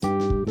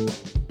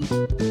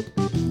Whew,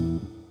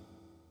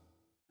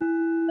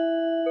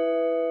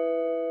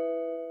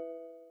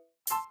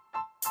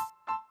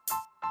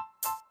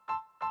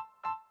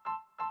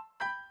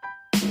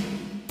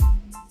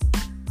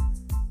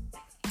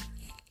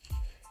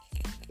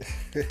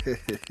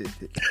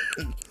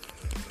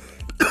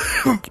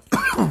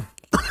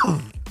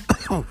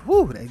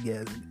 that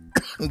gas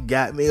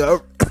got me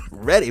up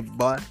ready,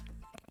 boy.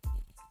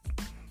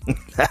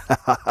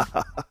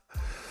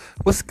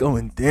 What's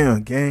going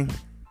down, gang?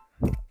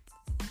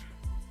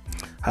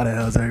 How the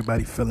hell is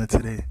everybody feeling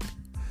today?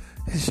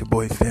 It's your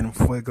boy Phantom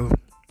Fuego,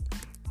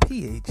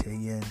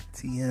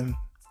 PHANTMPHUEGO,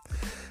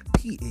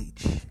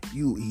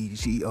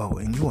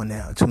 and you are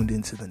now tuned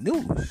into the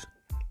news,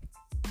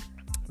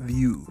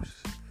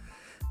 views,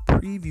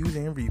 previews,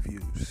 and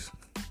reviews.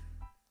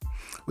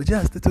 With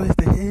just the twist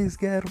of his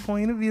got a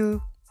point of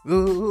view.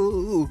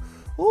 Ooh,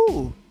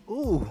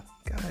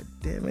 God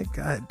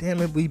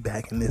damn it, we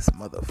back in this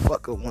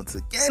motherfucker once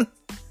again.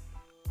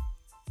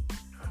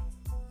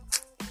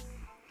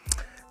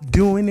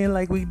 Doing it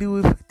like we do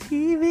it for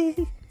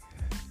TV.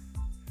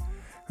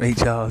 Ray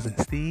Charles and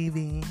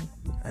Stevie.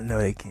 I know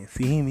they can't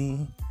see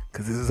me,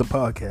 because this is a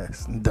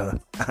podcast. Duh.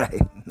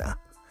 Alright, nah.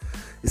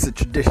 It's a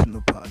traditional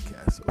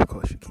podcast, so of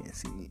course you can't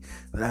see me.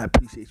 But I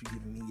appreciate you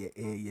giving me your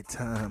ear, your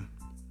time,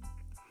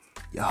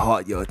 your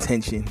heart, your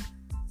attention.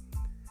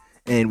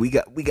 And we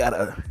got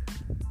a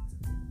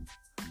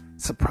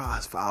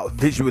surprise for our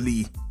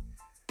visually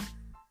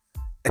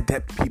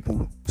adept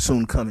people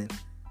soon coming.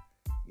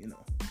 You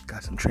know,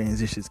 got some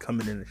transitions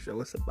coming in the show.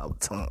 It's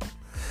about time.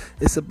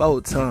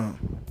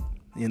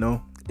 You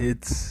know,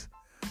 it's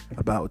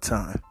about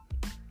time.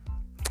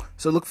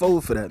 So look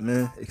forward for that,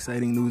 man.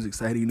 Exciting news is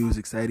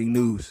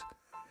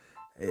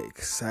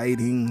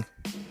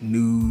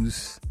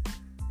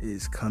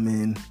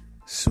coming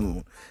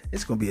soon.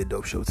 It's gonna be a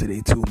dope show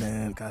today too,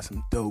 man. Got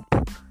some dope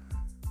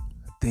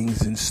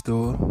things in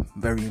store.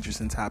 Very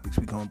interesting topics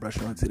we're gonna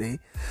brush on today.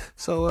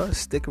 So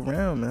stick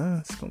around, man.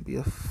 It's gonna be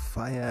a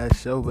fire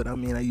ass show. But I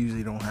mean, I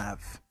usually don't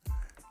have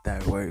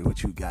that worry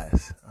with you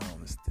guys.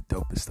 It's the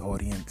dopest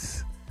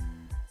audience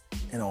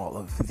in all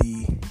of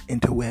the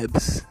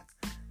interwebs.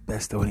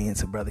 Best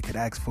audience a brother could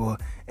ask for.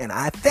 And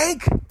I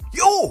thank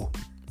you.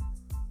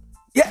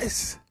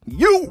 Yes,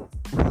 you.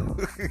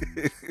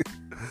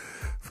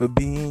 For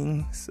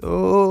being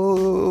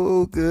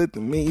so good to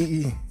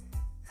me.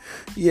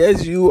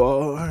 Yes, you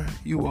are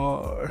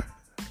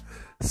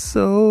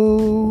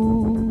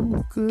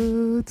so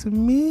good to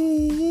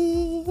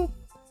me.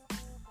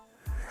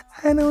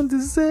 I don't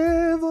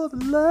deserve all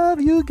the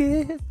love you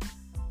give,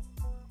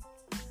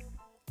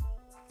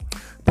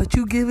 but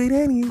you give it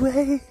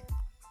anyway.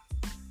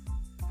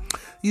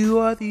 You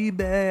are the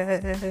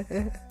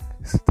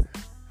best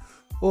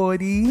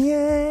audience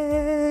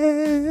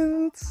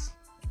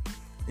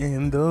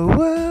in the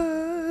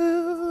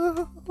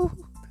world.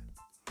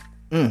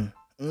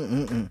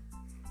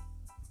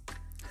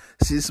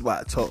 See, this is why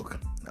I talk.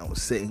 I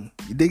was sing.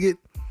 You dig it?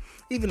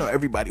 Even though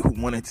everybody who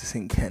wanted to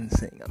sing can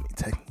sing. I mean,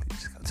 technically, you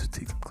just got to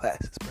take some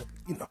classes. But,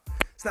 you know,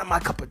 it's not my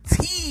cup of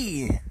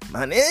tea,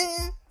 my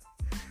nigga.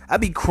 I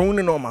be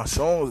crooning on my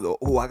songs, though.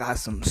 Oh, I got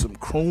some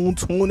croon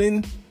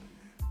tuning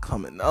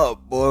coming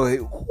up, boy.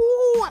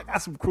 Ooh, I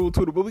got some croon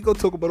tuning. But we gonna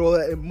talk about all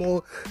that and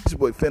more. It's your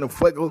boy, Phantom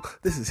Fuego.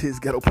 This is his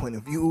ghetto point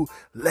of view.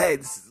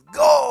 Let's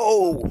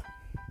go!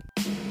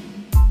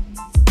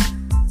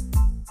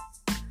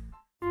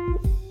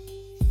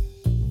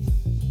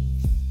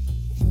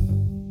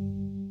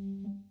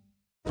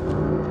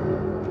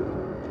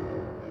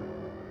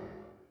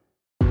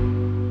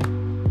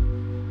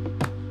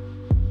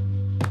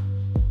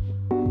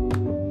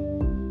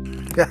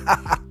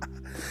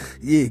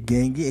 Yeah,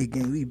 gang,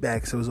 we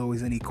back. So as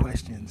always, any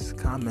questions,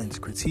 comments,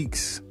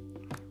 critiques,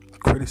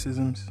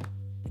 criticisms,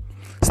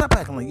 stop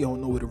acting like you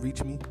don't know where to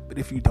reach me. But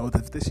if you don't,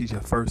 if this is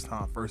your first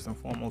time, first and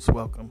foremost,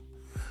 welcome.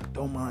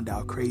 Don't mind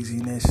our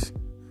craziness.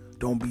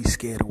 Don't be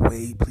scared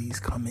away. Please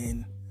come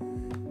in.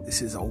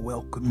 This is a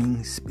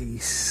welcoming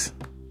space.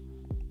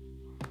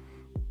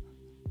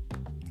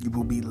 You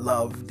will be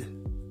loved.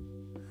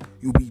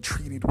 You'll be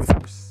treated with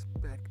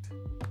respect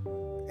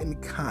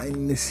and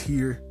kindness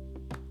here.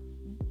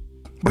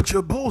 But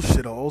your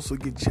bullshit will also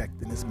get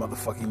checked in this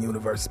motherfucking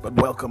universe. But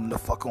welcome the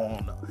fuck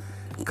on.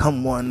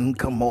 Come on,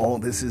 come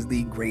on. This is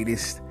the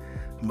greatest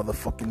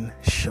motherfucking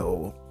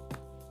show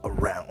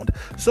around.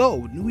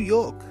 So, New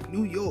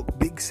York,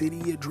 big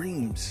city of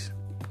dreams.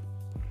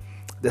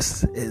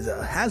 This is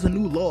has a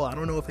new law. I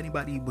don't know if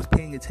anybody was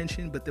paying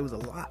attention, but there was a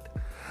lot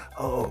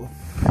of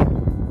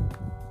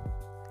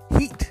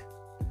heat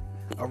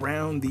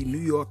around the New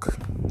York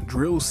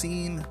drill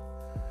scene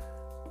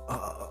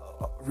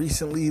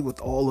recently,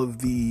 with all of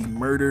the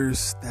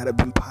murders that have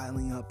been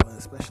piling up,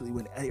 especially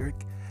when Eric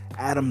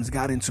Adams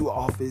got into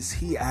office.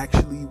 He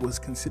actually was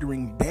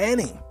considering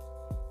banning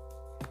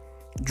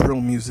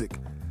drill music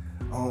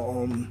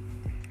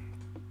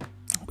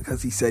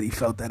because he said he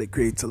felt that it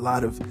creates a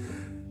lot of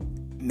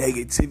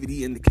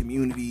negativity in the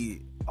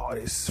community.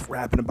 Artists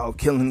rapping about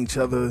killing each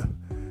other,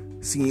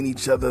 seeing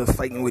each other,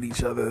 fighting with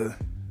each other,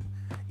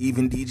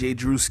 Even DJ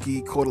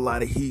Drewski caught a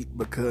lot of heat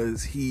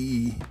because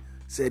he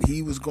said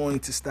he was going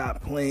to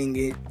stop playing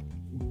it,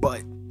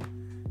 but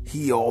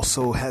he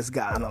also has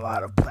gotten a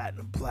lot of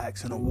platinum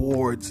plaques and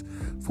awards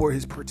for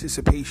his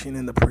participation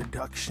in the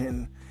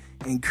production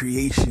and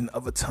creation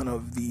of a ton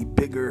of the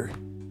bigger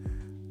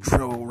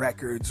drill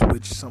records,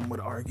 which some would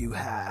argue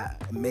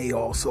may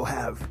also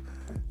have,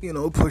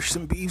 pushed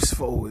some beefs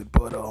forward.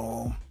 But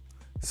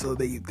so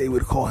they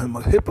would call him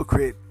a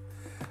hypocrite.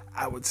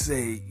 I would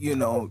say,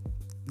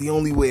 the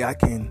only way I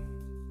can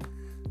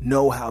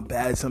know how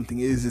bad something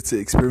is to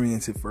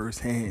experience it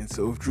firsthand.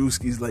 So if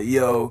Drewski's like,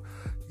 yo,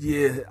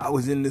 yeah, I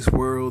was in this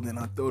world and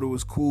I thought it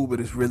was cool, but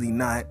it's really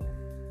not,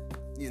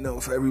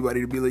 for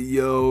everybody to be like,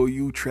 yo,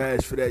 you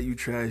trash for that, you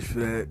trash for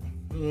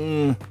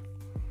that.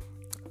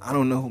 I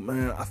don't know,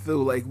 man. I feel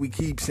like we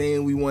keep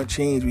saying we want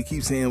change. We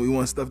keep saying we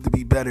want stuff to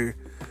be better.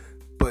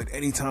 But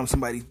anytime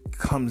somebody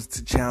comes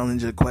to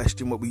challenge or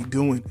question what we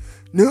doing,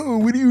 no,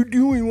 what are you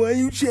doing? Why are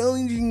you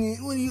challenging it?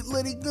 Why do you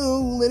let it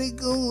go? Let it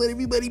go. Let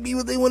everybody be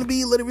what they want to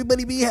be. Let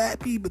everybody be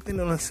happy. But then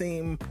on the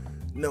same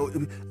note,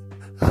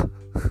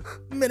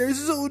 men are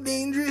so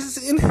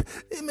dangerous and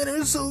men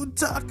are so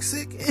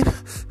toxic and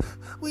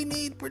we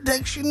need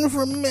protection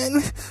from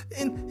men.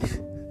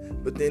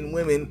 But then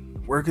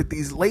women work at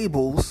these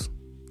labels,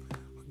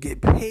 get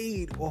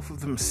paid off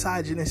of the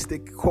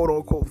misogynistic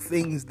quote-unquote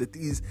things that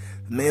these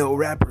male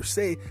rappers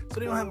say, so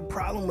they don't have a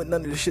problem with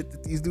none of the shit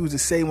that these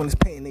dudes say when it's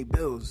paying their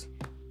bills.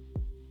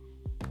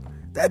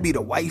 That'd be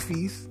the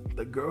wifeys,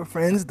 the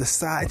girlfriends, the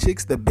side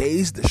chicks, the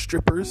baes, the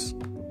strippers,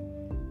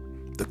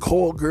 the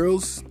call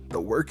girls, the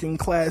working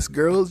class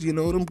girls,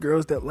 them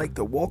girls that like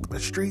to walk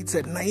the streets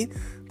at night,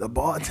 the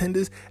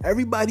bartenders,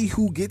 everybody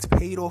who gets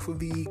paid off of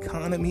the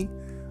economy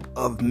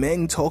of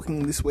men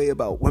talking this way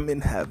about women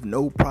have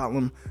no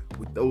problem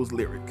with those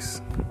lyrics.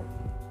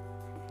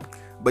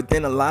 But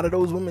then a lot of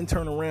those women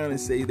turn around and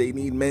say they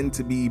need men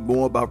to be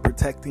more about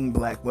protecting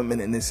black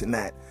women and this and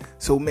that.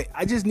 So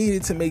I just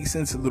needed to make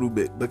sense a little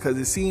bit, because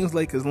it seems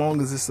like as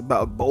long as it's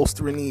about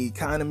bolstering the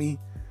economy,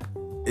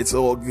 it's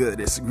all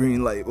good. It's a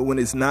green light. But when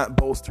it's not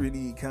bolstering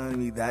the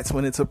economy, that's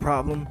when it's a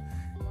problem.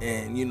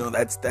 And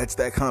that's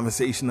that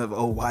conversation of,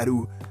 why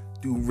do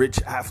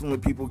rich,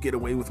 affluent people get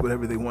away with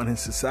whatever they want in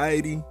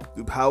society?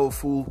 Do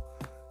powerful,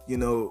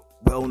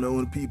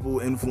 well-known people,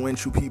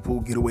 influential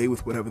people get away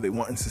with whatever they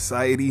want in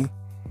society?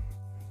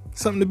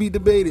 Something to be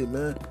debated,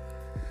 man.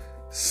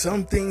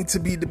 Something to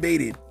be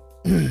debated.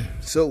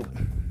 So,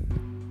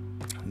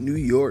 New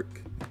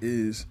York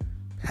is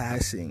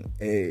passing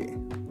a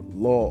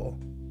law.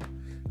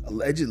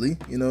 Allegedly,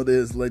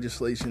 there's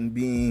legislation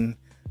being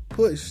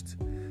pushed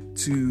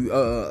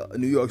to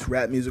New York's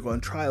rap music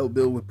on trial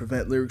bill would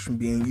prevent lyrics from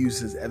being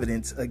used as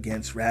evidence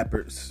against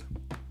rappers.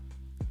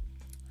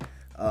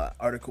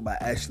 Article by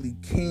Ashley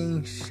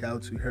King.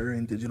 Shout to her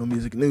in Digital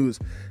Music News.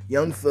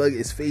 Young Thug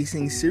is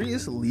facing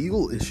serious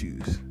legal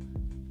issues.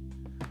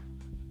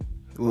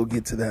 We'll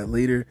get to that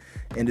later.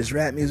 And his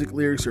rap music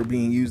lyrics are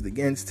being used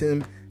against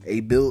him.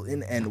 A bill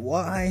in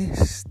NY,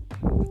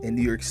 in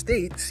New York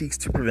State, seeks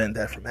to prevent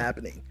that from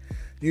happening.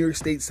 New York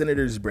State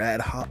Senators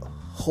Brad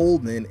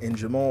Holman and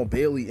Jamal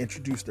Bailey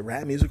introduced the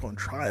rap music on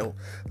trial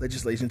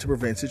legislation to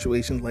prevent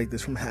situations like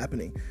this from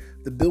happening.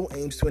 The bill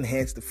aims to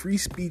enhance the free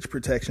speech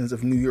protections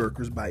of New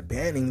Yorkers by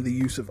banning the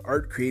use of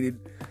art created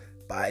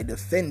by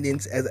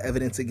defendants as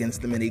evidence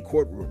against them in a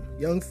courtroom.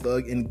 Young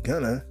Thug and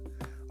Gunna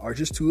are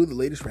just two of the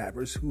latest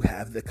rappers who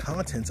have the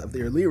contents of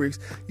their lyrics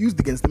used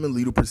against them in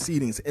legal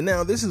proceedings. And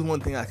now this is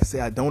one thing I can say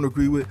I don't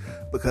agree with,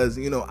 because,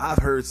 I've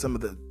heard some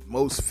of the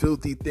most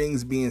filthy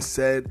things being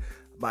said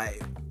by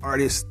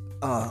artists,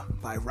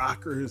 by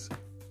rockers,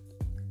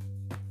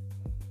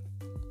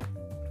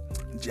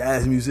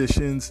 jazz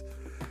musicians,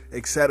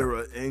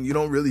 etc. And you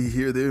don't really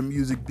hear their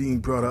music being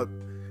brought up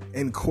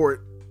in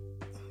court.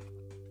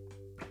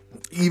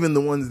 Even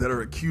the ones that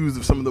are accused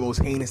of some of the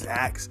most heinous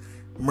acts,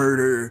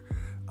 murder,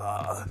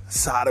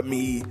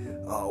 sodomy,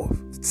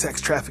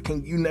 sex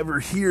trafficking, you never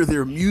hear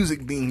their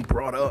music being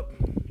brought up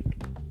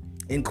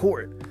in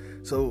court.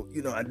 So,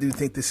 I do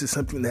think this is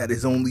something that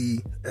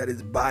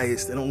is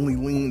biased and only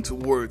lean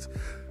towards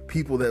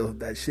people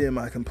that share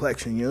my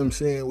complexion, you know what I'm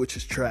saying, which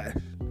is trash.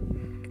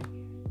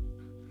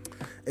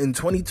 In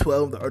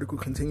 2012, the article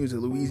continues, a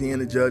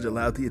Louisiana judge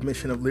allowed the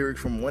admission of lyrics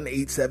from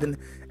 187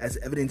 as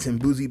evidence in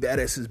Boosie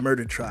Badass's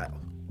murder trial.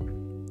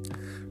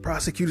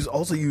 Prosecutors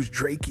also used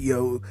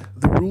Drakeo,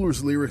 the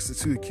Ruler's lyrics,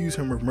 to accuse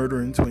him of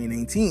murder in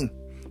 2019.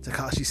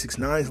 Tekashi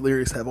 6ix9ine's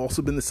lyrics have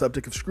also been the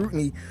subject of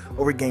scrutiny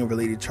over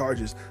gang-related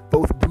charges.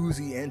 Both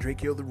Boosie and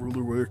Drakeo the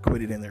Ruler were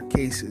acquitted in their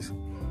cases.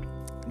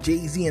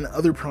 Jay-Z and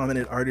other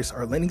prominent artists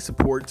are lending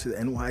support to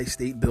the NY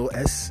State Bill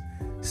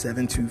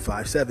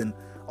S-7257,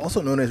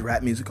 also known as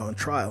rap music on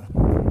trial.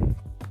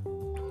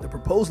 The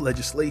proposed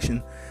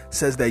legislation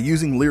says that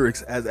using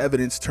lyrics as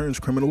evidence turns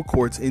criminal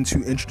courts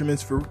into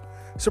instruments for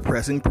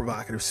suppressing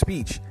provocative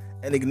speech,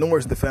 and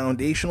ignores the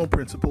foundational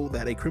principle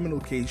that a criminal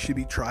case should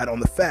be tried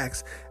on the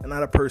facts and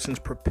not a person's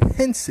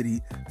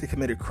propensity to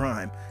commit a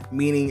crime,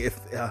 meaning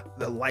if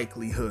the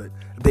likelihood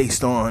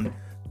based on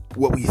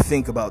what we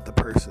think about the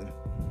person,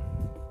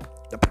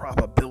 the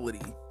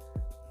probability.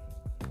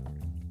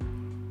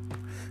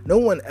 No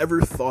one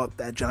ever thought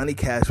that Johnny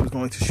Cash was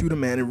going to shoot a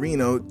man in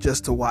Reno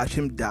just to watch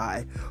him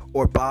die,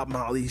 or Bob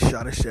Marley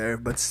shot a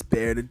sheriff but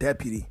spared a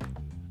deputy.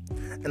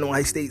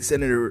 NY State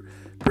Senator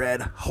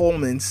Brad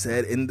Holman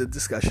said in the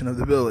discussion of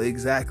the bill,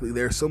 exactly,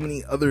 there are so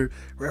many other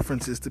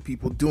references to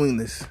people doing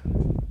this.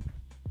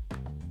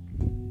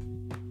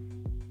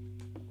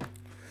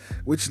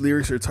 Which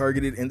lyrics are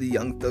targeted in the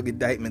Young Thug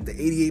indictment? The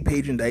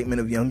 88-page indictment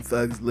of Young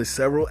Thug lists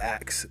several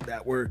acts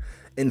that were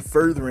in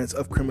furtherance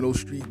of criminal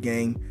street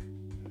gang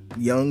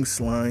Young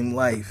Slime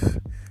life.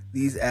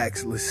 These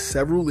acts list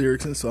several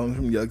lyrics and songs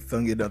from Young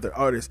Thug and other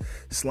artists.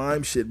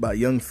 Slime Shit by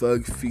Young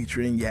Thug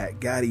featuring Yak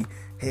Gotti.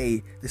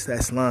 Hey, it's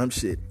that slime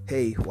shit.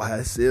 Hey,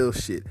 YSL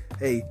shit.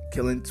 Hey,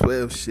 killing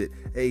 12 shit.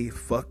 Hey,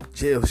 fuck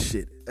jail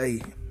shit.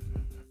 Hey,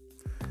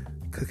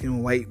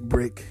 cooking white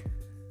brick.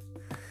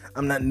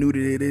 I'm not new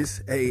to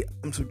this. Hey,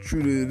 I'm so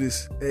true to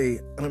this. Hey,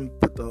 I done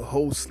put the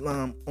whole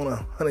slime on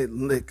 100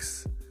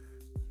 licks.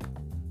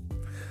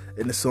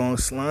 In the song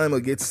Slime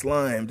or Get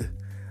Slimed,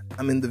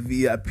 I'm in the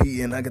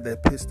VIP and I got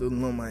that pistol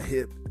on my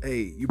hip.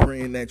 Hey, you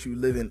praying that you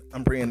living,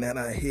 I'm praying that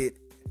I hit.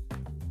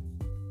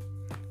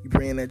 You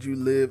praying that you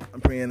live,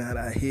 I'm praying that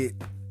I hit.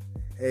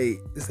 Hey,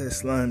 it's that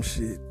slime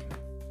shit.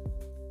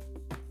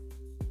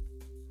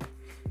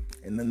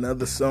 And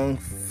another song,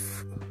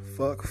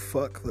 fuck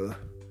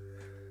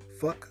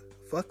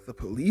the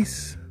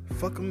police.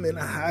 Fuck them in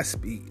a high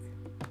speed.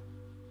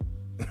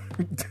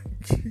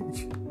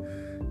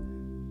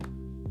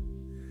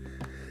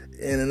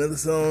 And another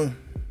song.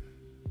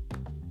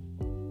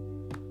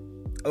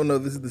 Oh no,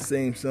 this is the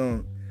same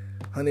song.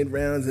 100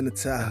 rounds in the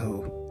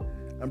Tahoe.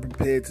 I'm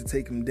prepared to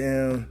take them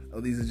down. Oh,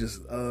 these are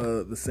just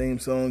the same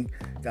song.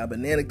 Got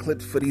banana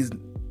clips for these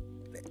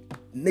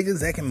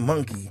niggas acting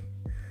monkey.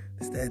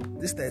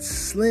 This that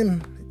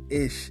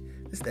slim-ish.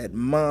 This that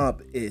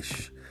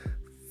mob-ish.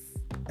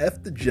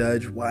 F the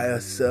judge,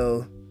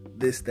 YSL,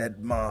 this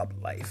that mob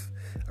life.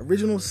 And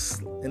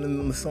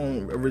then the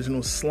song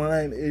Original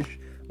Slime-ish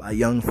by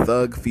Young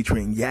Thug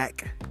featuring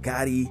Yak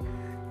Gotti.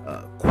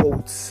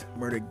 Quotes,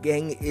 Murder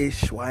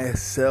Gang-ish,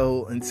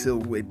 YSL, Until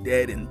We're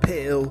Dead and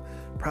Pale.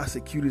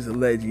 Prosecutors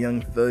allege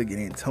Young Thug and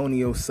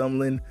Antonio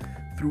Sumlin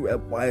threw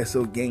up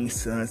YSL gang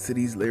signs to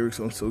these lyrics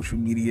on social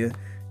media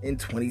in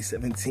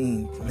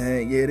 2017.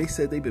 Man, yeah, they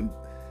said they've been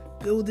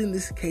building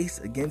this case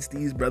against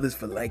these brothers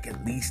for like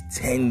at least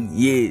 10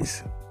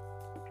 years.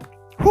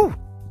 Whew.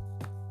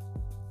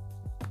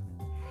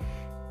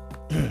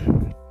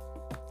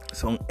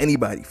 Song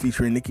Anybody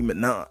featuring Nicki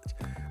Minaj.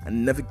 I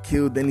never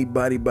killed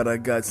anybody, but I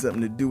got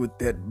something to do with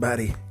that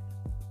body.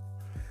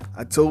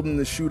 I told him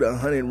to shoot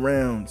 100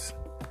 rounds.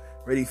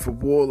 Ready for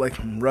war like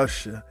from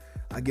Russia.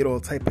 I get all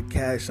type of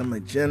cash, I'm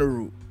a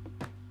general.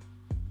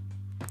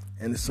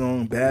 And the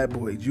song Bad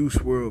Boy, Juice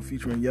WRLD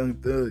featuring Young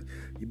Thug.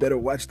 You better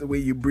watch the way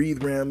you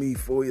breathe around me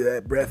for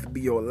that breath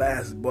be your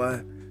last,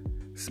 boy.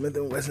 Smith &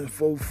 Wesson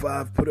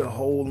 4.5 put a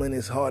hole in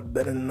his heart.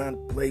 Better not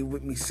play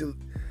with me.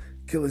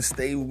 Killer,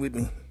 stay with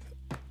me.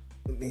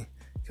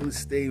 Killer,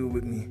 stay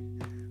with me.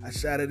 I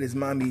shot at his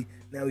mommy,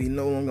 now he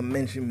no longer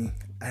mention me.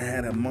 I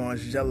had a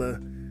Margiela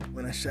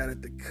when I shot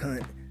at the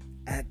cunt.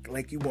 Act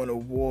like you want a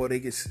war, they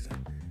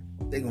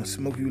gonna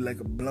smoke you like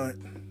a blunt.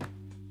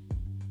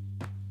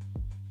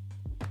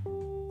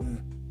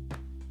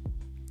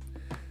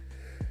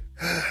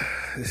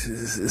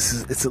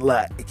 It's a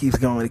lot. It keeps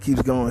going.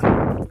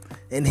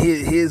 And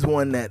here's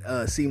one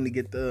that seemed to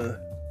get the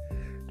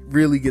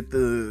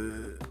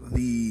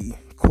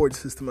court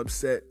system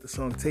upset. The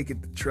song Take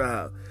It to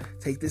Trial.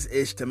 Take this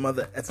ish to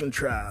mother effing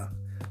trial.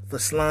 For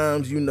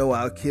slimes, you know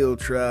I'll kill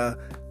trial.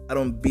 I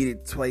don't beat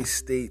it twice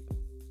state.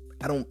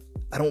 I don't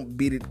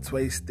beat it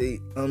twice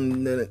state.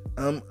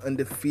 I'm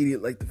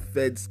undefeated like the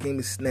feds came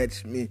and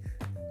snatched me.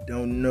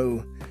 Don't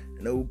know.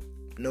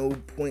 No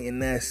point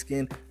in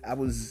asking. I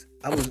was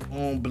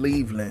on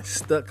Cleveland,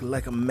 stuck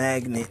like a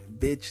magnet,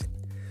 bitch.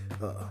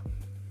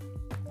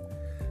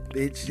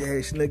 Bitch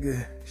ass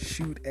nigga,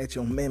 shoot at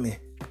your mammy.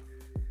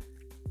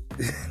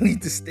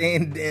 Need to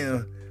stand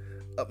down.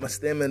 Up my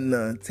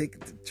stamina, take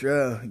it to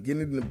trial. Get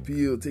it in the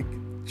appeal, take it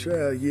to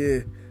trial.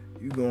 Yeah,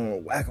 you gonna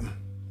whack him.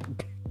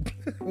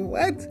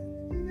 What?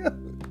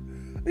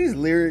 These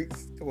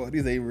lyrics, come on,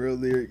 these ain't real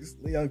lyrics.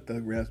 Young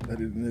Thug raps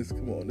better than this.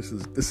 Come on, this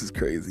is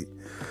crazy.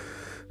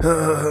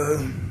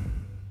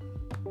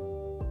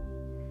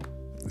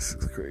 This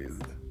is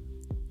crazy.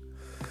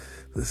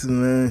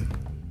 Listen, man.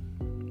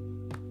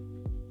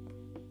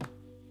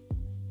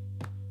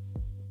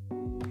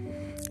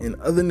 In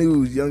other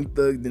news, Young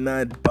Thug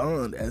denied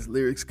bond as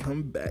lyrics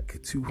come back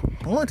to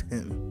haunt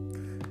him.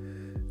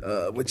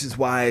 Which is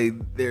why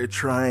they're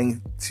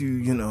trying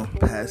to,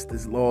 pass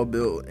this law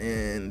bill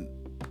in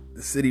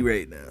the city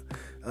right now.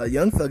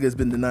 Young Thug has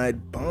been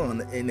denied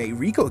bond in a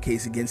RICO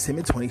case against him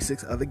and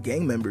 26 other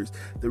gang members.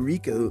 The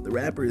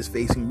rapper is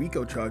facing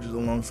RICO charges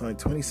alongside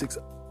 26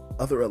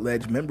 other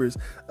alleged members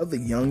of the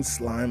Young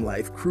Slime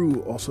Life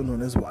crew, also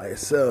known as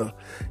YSL.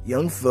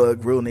 Young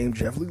Thug, real name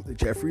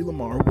Jeffrey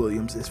Lamar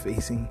Williams, is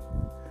facing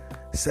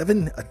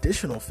 7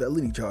 additional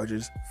felony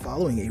charges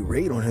following a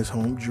raid on his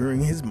home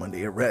during his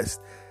Monday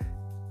arrest.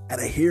 At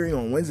a hearing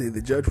on Wednesday,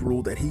 the judge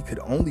ruled that he could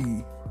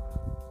only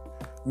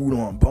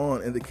rule on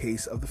bond in the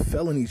case of the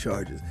felony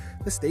charges.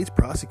 The state's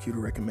prosecutor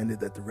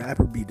recommended that the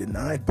rapper be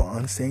denied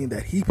bond, saying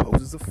that he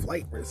poses a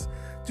flight risk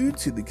due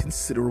to the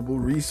considerable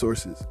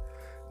resources.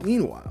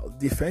 Meanwhile,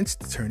 defense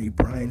attorney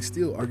Brian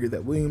Steele argued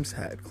that Williams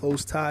had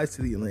close ties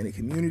to the Atlanta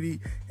community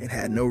and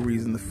had no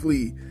reason to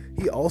flee.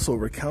 He also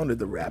recounted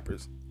the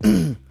rapper's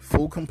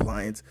full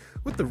compliance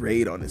with the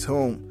raid on his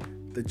home.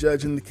 The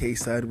judge in the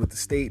case sided with the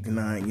state,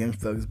 denying Young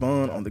Thug's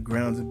bond on the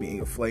grounds of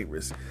being a flight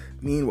risk.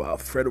 Meanwhile,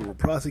 federal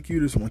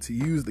prosecutors want to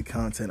use the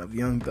content of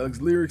Young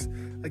Thug's lyrics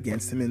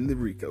against him in the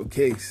RICO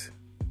case.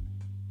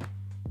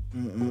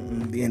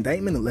 The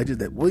indictment alleges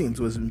that Williams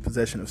was in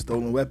possession of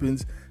stolen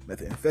weapons,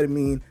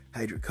 methamphetamine,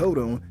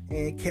 hydrocodone,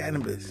 and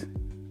cannabis.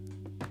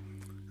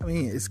 I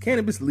mean, is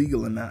cannabis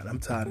legal or not? I'm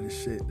tired of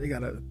this shit. They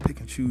gotta pick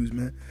and choose,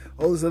 man.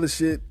 All this other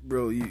shit,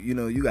 bro, you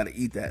know, you gotta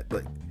eat that,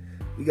 but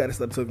we gotta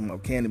stop talking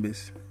about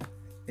cannabis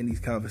in these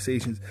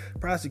conversations.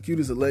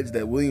 Prosecutors allege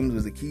that Williams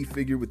was a key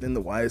figure within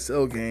the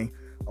YSL gang,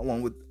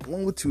 along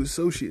with 2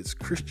 associates,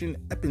 Christian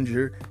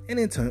Eppinger and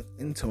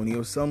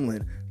Antonio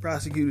Sumlin.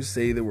 Prosecutors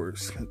say they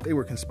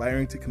were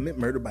conspiring to commit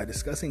murder by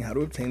discussing how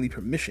to obtain the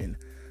permission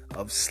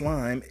of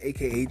Slime,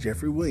 aka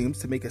Jeffrey Williams,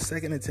 to make a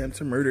second attempt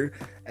to murder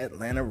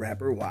Atlanta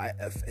rapper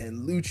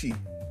YFN Lucci.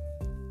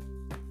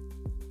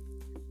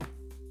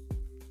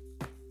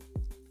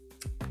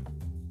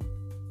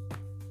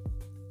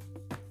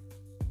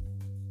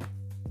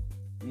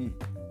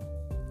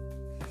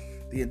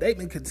 The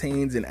indictment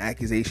contains an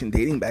accusation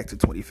dating back to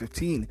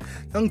 2015.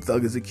 Young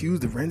Thug is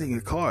accused of renting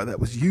a car that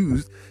was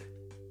used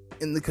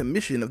in the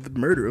commission of the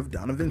murder of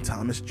Donovan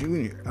Thomas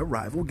Jr., a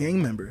rival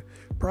gang member.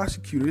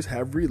 Prosecutors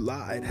have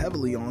relied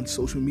heavily on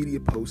social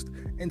media posts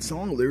and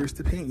song lyrics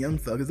to paint Young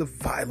Thug as a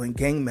violent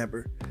gang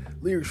member.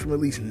 Lyrics from at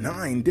least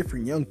 9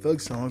 different Young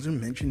Thug songs are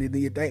mentioned in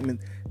the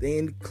indictment. They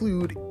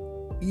include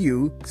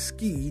You,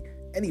 Ski,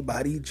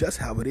 Anybody, Just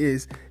How It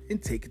Is,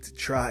 and Take It to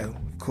Trial.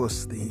 Of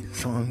course, the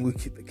song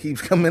that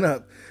keeps coming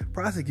up.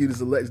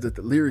 Prosecutors allege that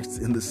the lyrics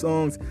in the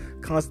songs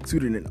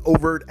constituted an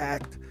overt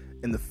act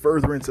in the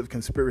furtherance of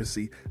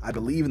conspiracy. I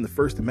believe in the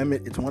First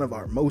Amendment. It's one of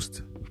our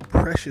most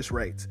precious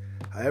rights.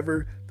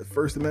 However, the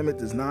First Amendment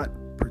does not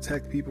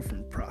protect people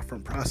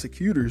from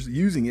prosecutors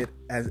using it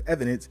as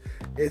evidence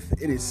if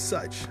it is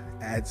such,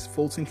 adds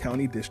Fulton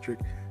County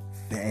District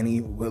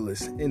Fannie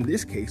Willis. In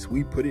this case,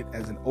 we put it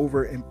as an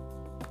overt and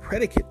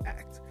predicate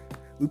act.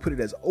 We put it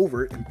as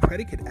overt and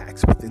predicate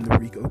acts within the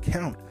RICO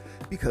count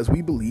because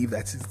we believe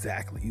that's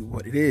exactly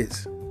what it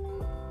is.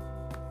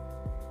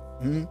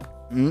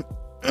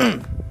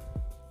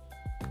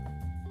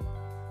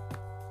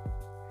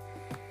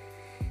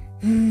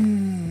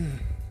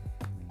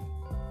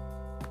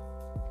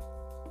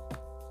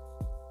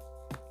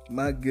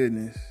 My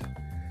goodness.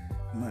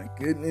 My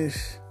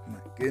goodness. My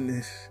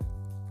goodness.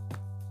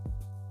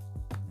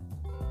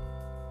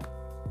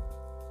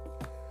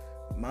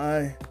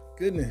 My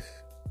goodness.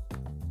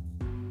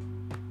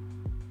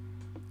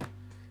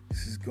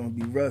 This is gonna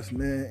be rough,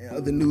 man. In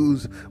other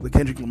news, with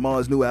Kendrick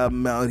Lamar's new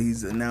album out,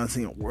 he's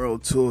announcing a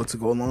world tour to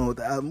go along with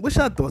the album. What's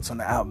your thoughts on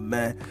the album,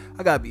 man?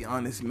 I gotta be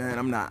honest,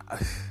 man.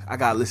 I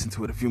gotta listen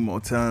to it a few more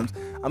times.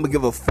 I'm gonna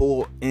give a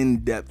full,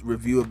 in-depth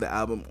review of the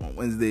album on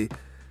Wednesday.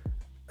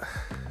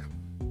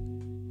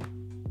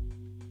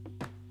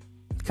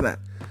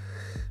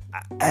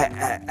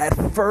 At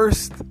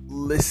first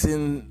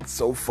listen,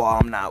 so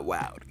far I'm not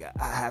wowed.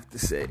 I have to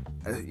say,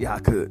 yeah, I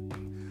could.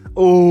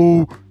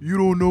 Oh, you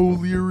don't know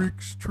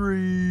lyrics,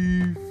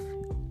 Trey.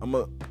 I'm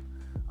a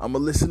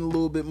listen a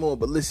little bit more,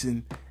 but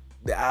listen,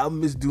 the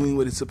album is doing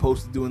what it's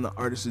supposed to do, and the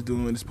artist is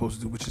doing what it's supposed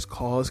to do, which is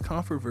cause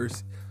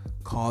controversy,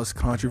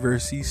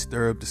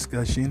 stir up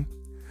discussion,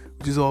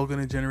 which is all going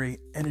to generate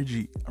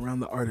energy around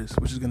the artist,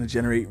 which is going to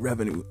generate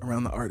revenue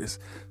around the artist,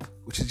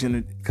 which is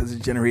because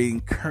it's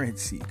generating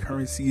currency.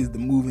 Currency is the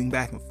moving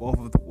back and forth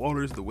of the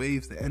waters, the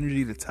waves, the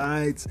energy, the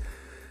tides.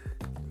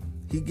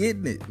 He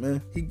getting it,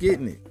 man. He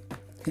getting it.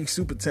 He's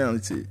super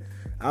talented.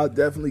 I'll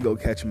definitely go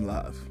catch him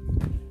live.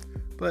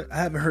 But I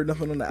haven't heard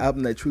nothing on the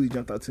album that truly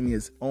jumped out to me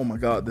as, oh my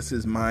God, this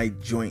is my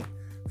joint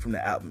from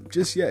the album.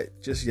 Just yet.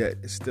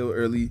 It's still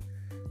early.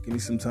 Give me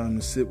some time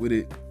to sit with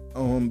it.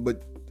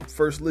 But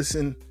first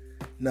listen,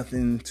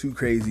 nothing too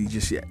crazy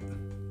just yet.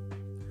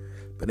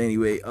 But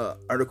anyway,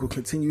 article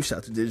continues.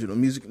 Shout to Digital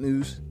Music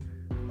News.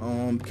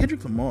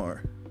 Kendrick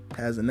Lamar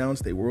has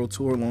announced a world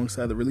tour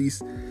alongside the release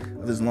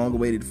of his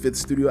long-awaited 5th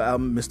studio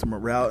album, Mr.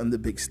 Morale and the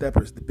Big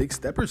Steppers. The Big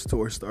Steppers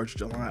tour starts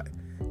July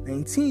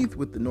 19th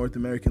with the North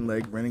American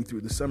leg running through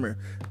the summer.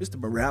 Mr.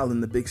 Morale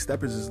and the Big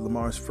Steppers is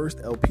Lamar's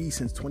first LP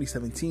since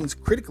 2017's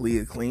critically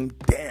acclaimed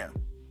Damn.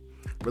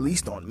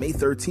 Released on May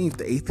 13th,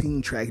 the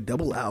 18-track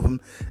double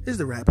album is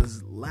the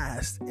rapper's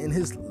last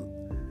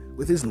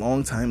with his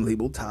longtime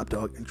label Top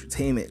Dog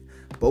Entertainment,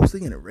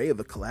 boasting an array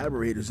of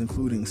collaborators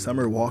including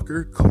Summer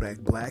Walker, Kodak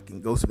Black,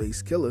 and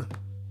Ghostface Killah.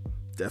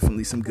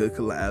 Definitely some good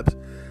collabs.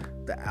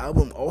 The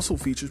album also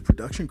features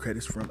production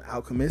credits from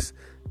Alchemist,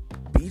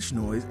 Beach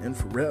Noise and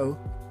Pharrell,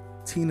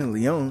 Tanae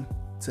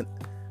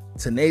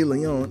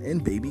Leon,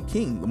 and Baby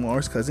King,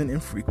 Lamar's cousin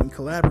and frequent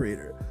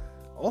collaborator.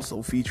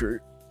 Also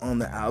featured on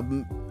the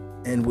album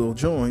and will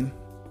join.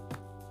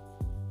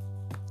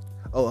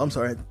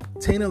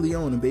 Tanae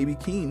Leon and Baby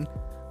King,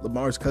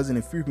 Lamar's cousin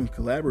and frequent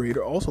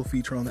collaborator, also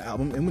feature on the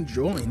album and will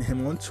join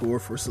him on tour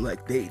for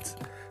select dates.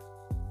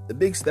 The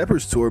Big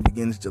Steppers tour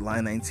begins July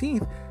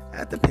 19th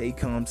at the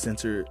Paycom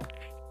Center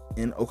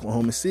in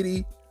Oklahoma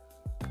City.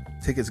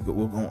 Tickets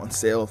will go on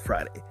sale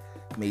Friday,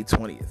 May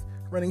 20th,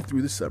 running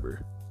through the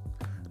summer.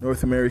 The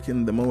North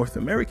American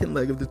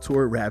leg of the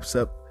tour wraps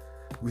up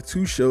with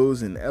 2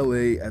 shows in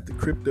LA at the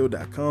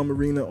Crypto.com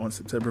Arena on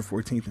September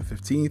 14th and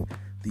 15th.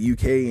 The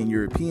UK and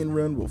European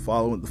run will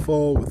follow in the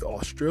fall, with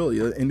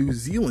Australia and New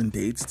Zealand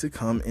dates to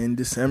come in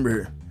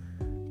December.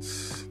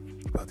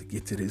 About to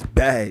get to this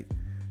bag.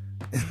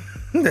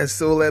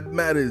 That's all that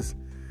matters.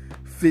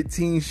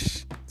 15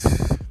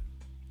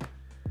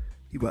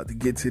 You about to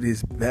get to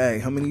this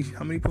bag. How many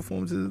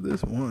performances is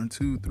this? 1,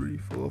 2, 3,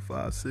 4,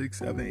 5, 6,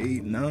 7,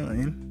 8, 9,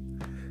 10,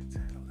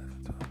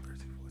 11, 12,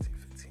 13, 14,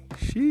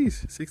 15.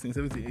 Jeez. 16,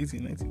 17,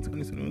 18, 19,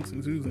 20, 21,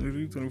 22,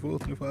 23, 24,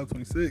 25,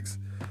 26,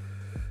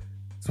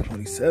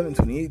 27,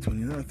 28,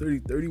 29, 30,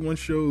 31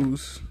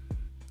 shows.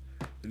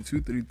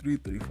 32, 33,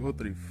 34,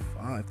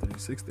 35,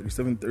 36,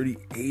 37,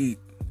 38.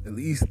 At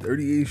least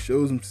 38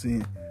 shows I'm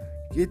seeing.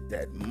 Get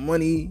that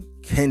money,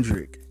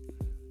 Kendrick.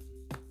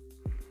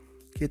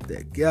 Get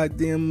that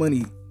goddamn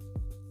money.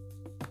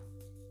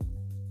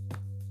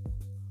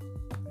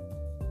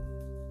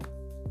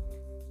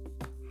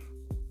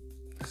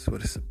 That's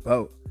what it's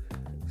about.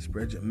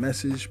 Spread your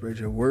message, spread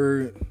your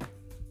word.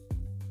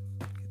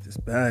 Get this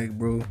bag,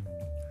 bro.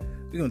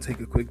 We're gonna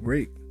take a quick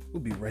break.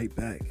 We'll be right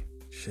back.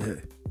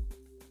 Shit.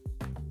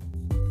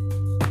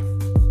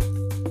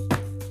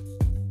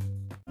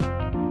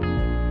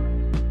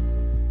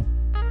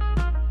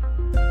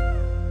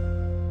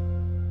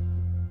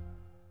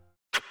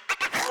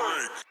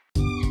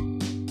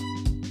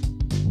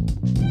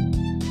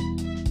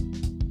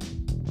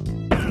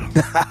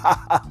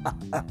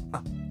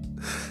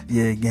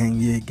 Yeah,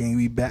 gang,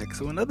 we back.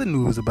 So another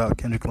news about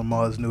Kendrick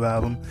Lamar's new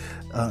album,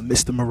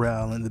 Mr.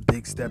 Morale and the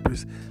Big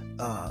Steppers.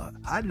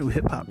 Hot New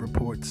Hip Hop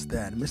reports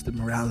that Mr.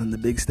 Morale and the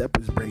Big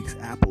Steppers breaks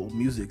Apple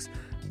Music's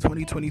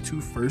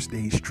 2022 first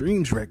day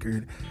streams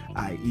record,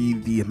 i.e.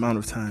 the amount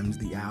of times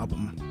the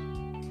album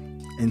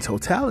in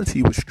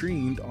totality was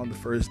streamed on the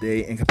first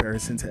day in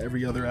comparison to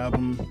every other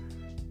album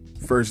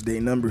first day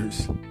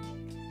numbers.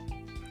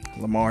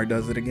 Lamar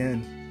does it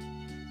again.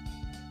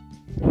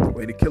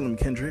 Way to kill him,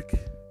 Kendrick.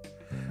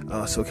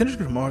 So Kendrick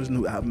Lamar's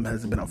new album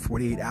hasn't been out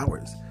 48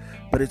 hours,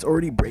 but it's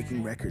already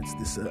breaking records.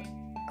 This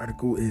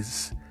article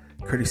is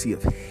courtesy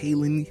of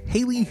Haley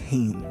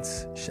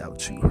Haynes. Shout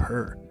to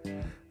her.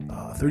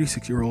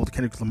 36-year-old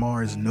Kendrick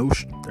Lamar is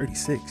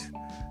 36.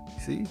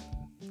 See?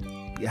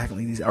 You acting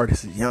like these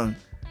artists is young.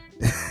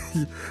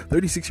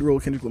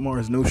 36-year-old Kendrick Lamar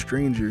is no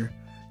stranger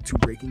to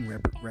breaking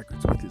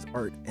records with his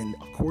art, and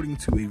according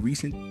to a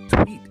recent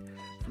tweet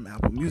from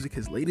Apple Music,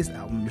 his latest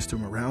album, Mr.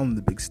 Morale and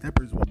the Big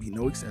Steppers, will be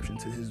no exception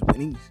to his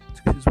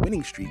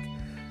winning streak.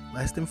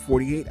 Less than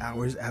 48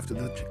 hours after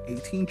the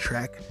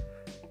 18-track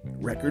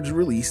record's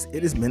release,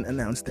 it has been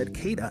announced that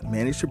K-Dot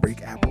managed to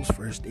break Apple's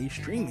first day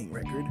streaming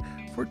record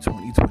for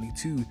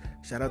 2022.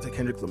 Shout out to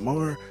Kendrick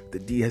Lamar. The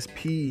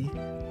DSP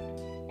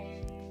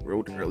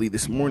wrote early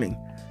this morning,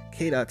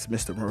 K-Dot's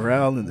Mr.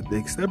 Morale and the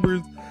Big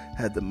Steppers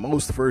had the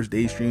most first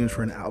day streams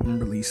for an album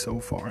released so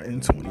far in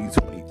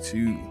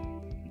 2022.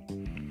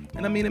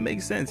 And I mean, it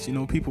makes sense. You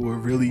know, people were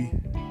really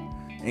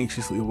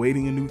anxiously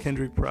awaiting a new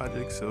Kendrick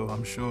project, so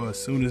I'm sure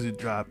as soon as it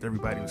dropped,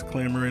 everybody was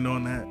clamoring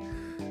on that.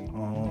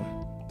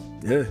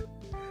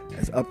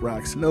 As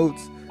Uproxx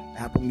notes,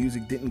 Apple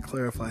Music didn't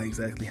clarify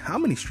exactly how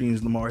many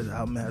streams Lamar's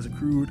album has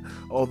accrued,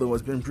 although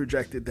it's been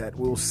projected that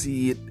we'll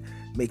see it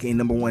make a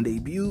number 1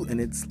 debut, and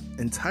it's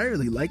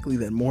entirely likely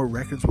that more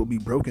records will be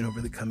broken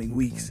over the coming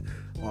weeks.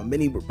 While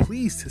many were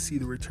pleased to see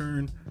the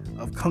return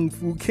of Kung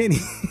Fu Kenny,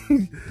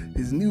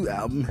 his new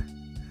album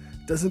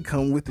doesn't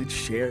come without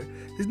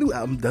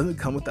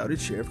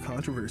its share of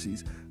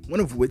controversies, one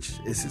of which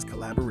is his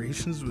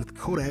collaborations with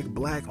Kodak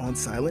Black on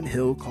Silent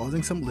Hill,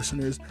 causing some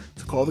listeners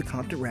to call the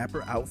Compton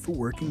rapper out for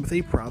working with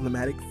a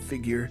problematic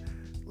figure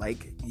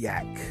like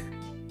Yak.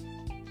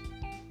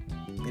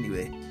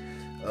 Anyway,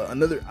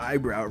 another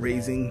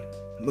eyebrow-raising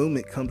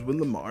moment comes when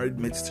Lamar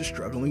admits to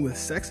struggling with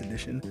sex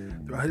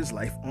addiction throughout his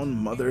life on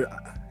Mother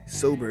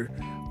Sober,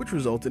 which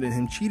resulted in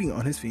him cheating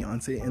on his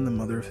fiancée and the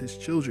mother of his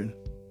children.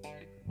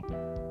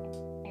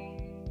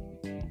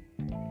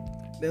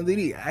 Now, did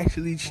he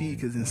actually cheat?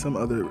 Because in some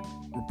other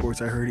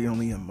reports I heard he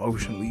only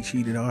emotionally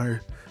cheated on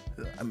her.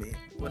 I mean,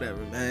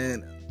 whatever,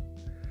 man.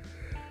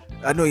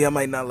 I know y'all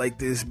might not like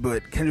this,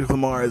 but Kendrick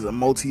Lamar is a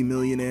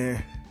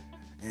multi-millionaire,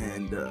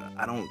 and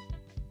I don't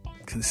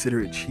consider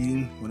it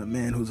cheating when a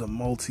man who's a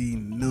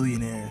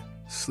multi-millionaire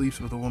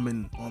sleeps with a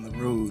woman on the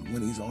road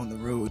when he's on the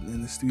road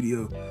in the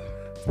studio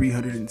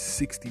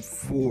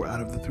 364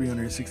 out of the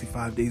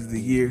 365 days of the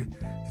year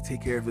to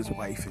take care of his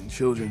wife and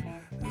children.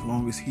 As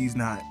long as he's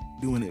not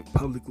doing it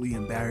publicly,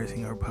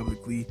 embarrassing her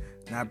publicly,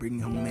 not bringing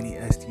home many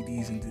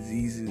STDs and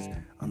diseases,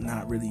 I'm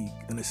not really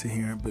gonna sit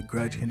here and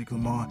begrudge Kendrick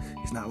Lamar.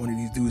 He's not one of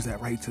these dudes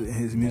that write to in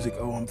his music,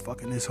 oh, I'm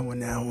fucking this one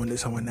now and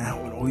this one now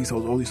and all these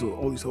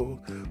hoes,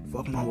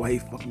 fuck my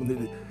wife, fuck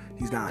my...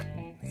 He's not,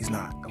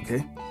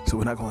 okay? So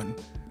we're not going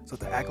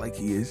to act like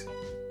he is.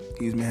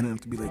 He's man enough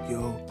to be like,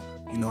 yo,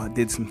 I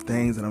did some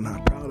things that I'm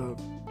not proud of.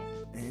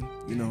 And,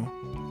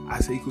 I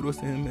say kudos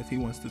to him if he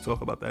wants to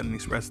talk about that and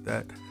express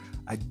that.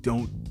 I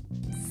do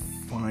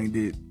find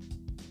it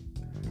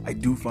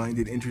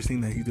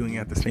interesting that he's doing it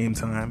at the same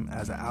time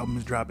as an album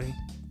is dropping.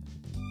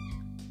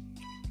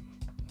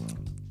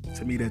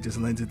 To me, that just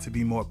lends it to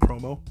be more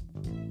promo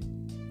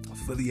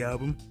for the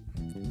album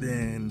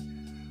than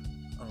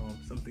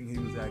something he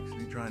was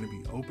actually trying to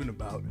be open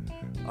about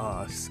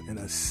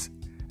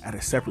at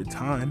a separate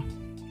time.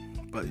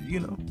 But,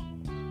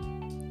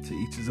 to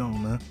each his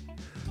own, man.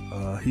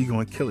 He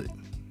gonna kill it.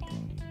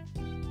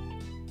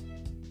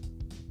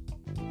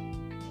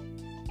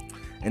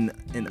 And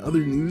in other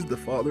news, the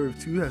father of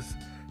two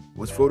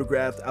was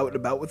photographed out and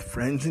about with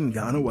friends in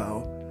Ghana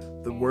while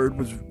the world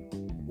was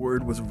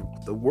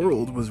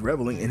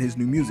reveling in his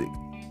new music.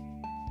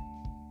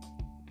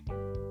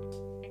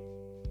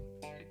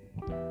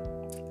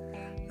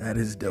 That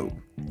is dope.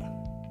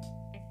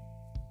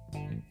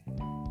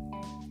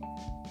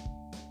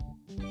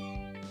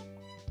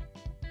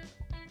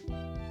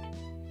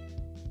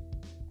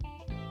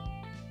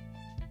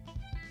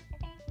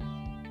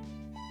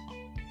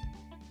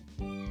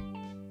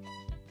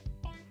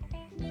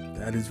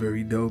 That is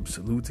very dope.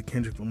 Salute to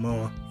Kendrick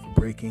Lamar for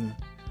breaking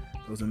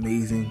those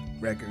amazing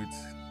records.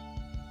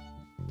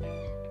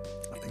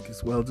 I think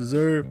it's well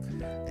deserved.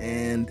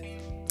 And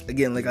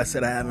again, like I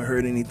said, I haven't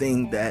heard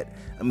anything that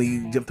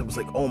jumped up was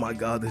like, oh my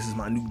God, this is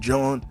my new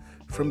John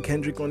from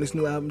Kendrick on this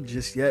new album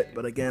just yet.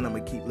 But again, I'm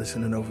gonna keep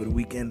listening over the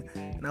weekend,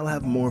 and I'll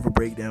have more of a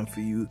breakdown for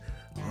you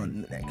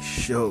on the next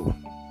show.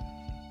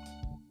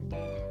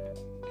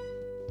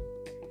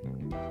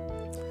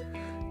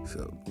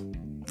 So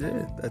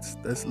yeah,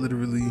 that's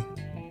literally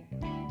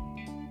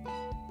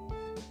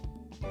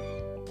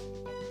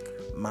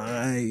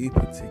my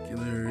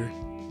particular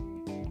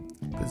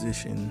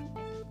position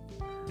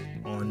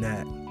on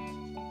that.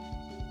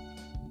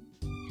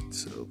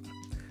 So,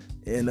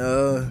 and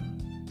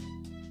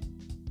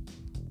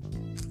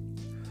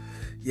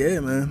yeah,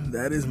 man,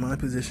 that is my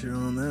position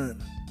on that.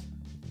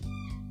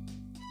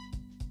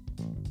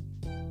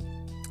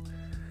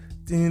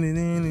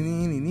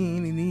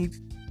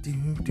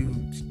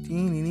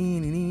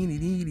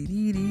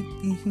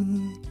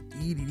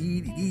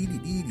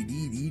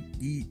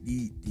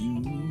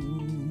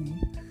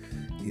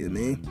 Yeah,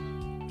 man.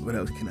 What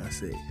else can I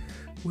say?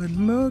 What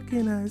more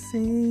can I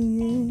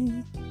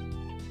say?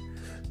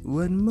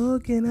 What more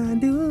can I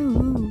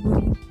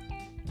do?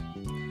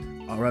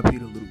 R.I.P.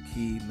 to Lil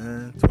Key,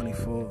 man.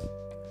 24.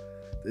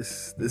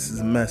 This is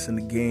a mess in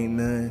the game,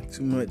 man.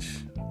 Too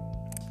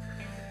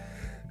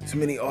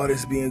many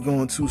artists being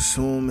gone too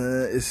soon,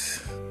 man.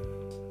 It's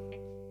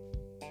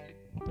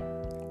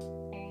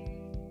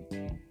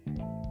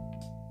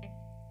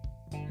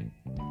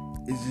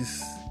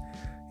just,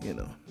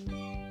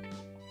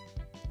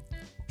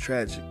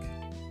 tragic.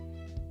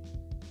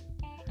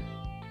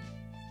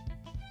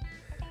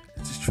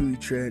 It's just truly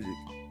tragic.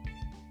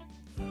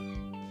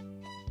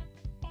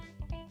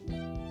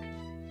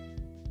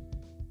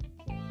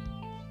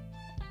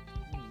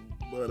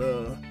 But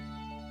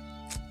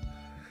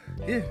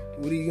yeah,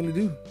 what are you gonna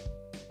do?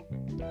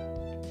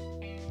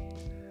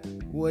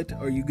 What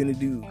are you gonna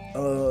do?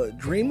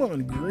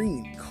 Draymond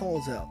Green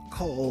calls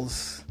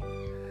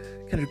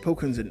Kendrick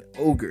Perkins an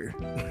ogre.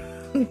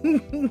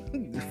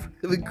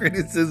 The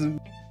criticism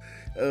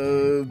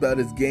about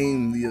his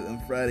game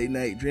on Friday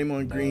night.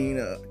 Draymond Green,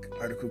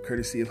 article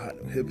courtesy of Hot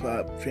Hip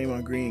Hop.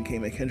 Draymond Green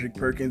came at Kendrick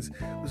Perkins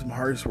with some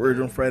harsh words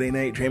on Friday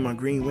night. Draymond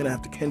Green went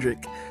after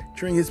Kendrick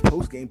during his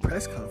post-game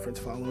press conference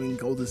following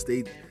Golden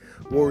State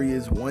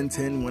Warriors'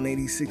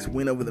 110-186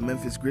 win over the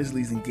Memphis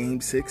Grizzlies in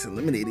Game 6,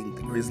 eliminating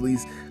the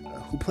Grizzlies,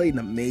 who played an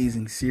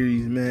amazing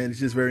series, man. It's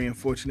just very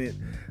unfortunate.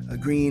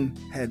 Green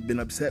had been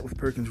upset with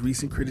Perkins'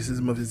 recent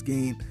criticism of his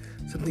game.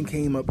 Something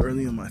came up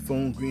early on my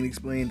phone. Green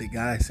explained, the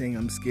guy saying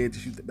I'm scared to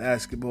shoot the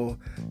basketball,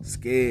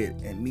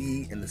 scared, and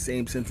me in the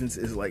same sentence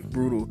is like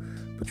brutal.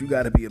 But you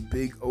gotta be a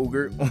big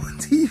ogre on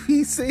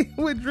TV saying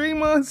what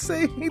Draymond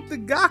saying ain't the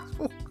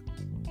gospel.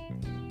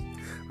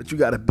 But you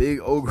got a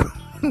big ogre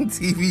on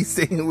TV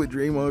saying what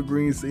Draymond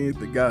Green saying ain't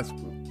the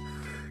gospel.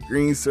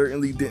 Green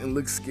certainly didn't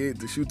look scared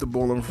to shoot the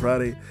ball on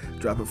Friday,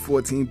 dropping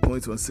 14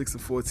 points on 6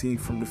 of 14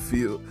 from the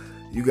field.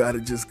 You gotta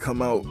just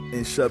come out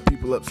and shut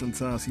people up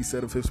sometimes, he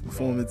said of his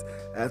performance.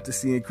 After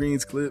seeing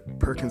Green's clip,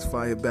 Perkins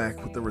fired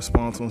back with a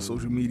response on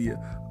social media.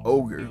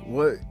 Ogre,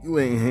 what? You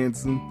ain't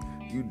handsome.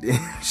 You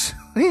damn sure.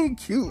 ain't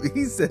cute.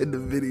 He said in the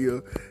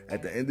video,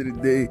 at the end of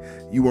the day,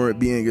 you weren't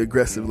being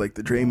aggressive like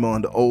the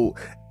Draymond old.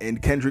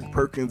 And Kendrick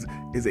Perkins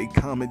is a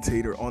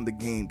commentator on the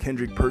game.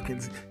 Kendrick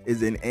Perkins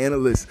is an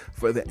analyst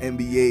for the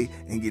NBA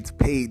and gets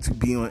paid to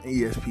be on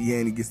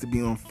ESPN. He gets to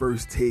be on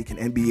First Take and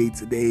NBA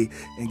Today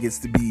and gets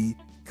to be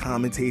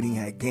commentating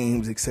at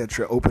games,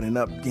 etc., opening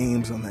up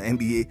games on the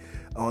NBA,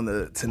 on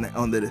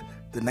the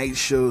night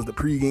shows, the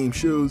pregame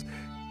shows.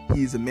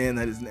 He's a man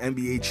that is an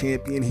NBA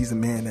champion. He's a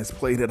man that's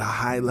played at a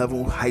high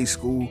level, high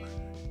school,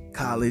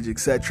 college,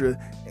 etc.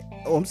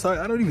 Oh, I'm sorry,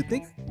 I don't even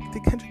think,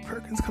 did Kendrick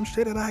Perkins come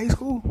straight out of high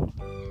school?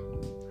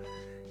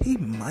 He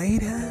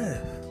might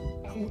have.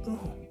 Hold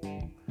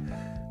on.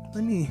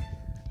 Let me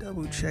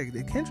double check.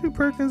 Did Kendrick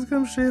Perkins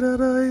come straight out of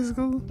high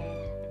school?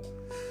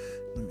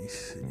 Let me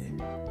see.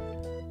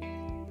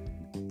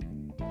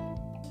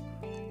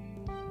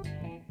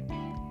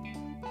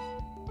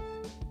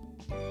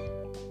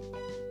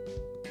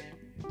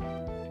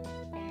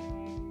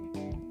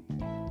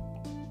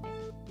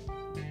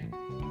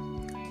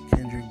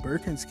 Kendrick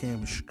Perkins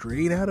came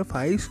straight out of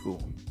high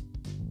school.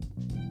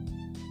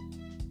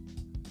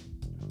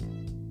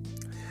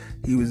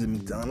 He was a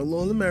McDonald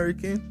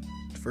All-American,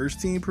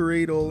 first team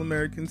parade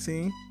All-American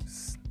team.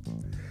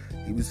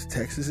 He was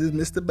Texas's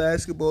Mr.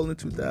 Basketball in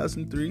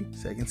 2003,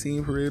 second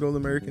team parade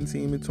All-American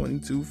team in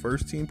 22,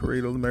 first team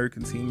parade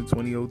All-American team in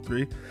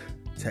 2003,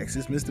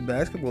 Texas Mr.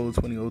 Basketball in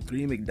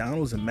 2003,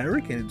 McDonald's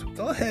American.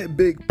 Go ahead,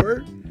 Big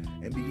Perk.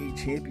 NBA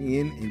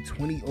champion in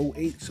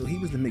 2008. So he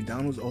was the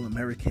McDonald's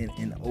All-American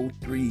in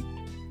 2003.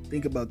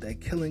 Think about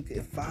that, killing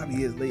it 5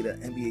 years later,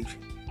 NBA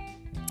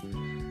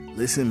champion.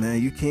 Listen,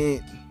 man, you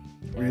can't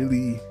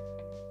really...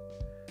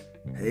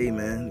 Hey,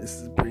 man, this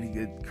is a pretty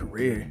good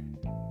career.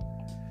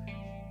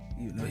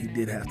 You know, he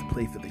did have to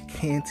play for the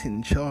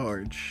Canton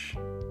Charge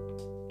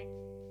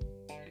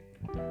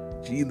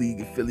G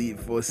League affiliate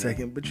for a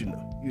second, but you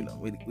know,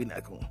 we're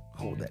not gonna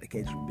hold that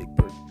against you, Big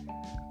Perk.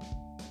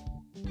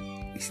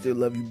 We still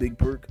love you, Big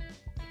Perk.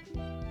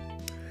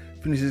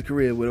 Finished his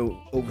career with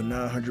over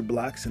 900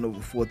 blocks and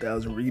over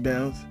 4,000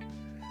 rebounds,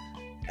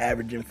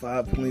 averaging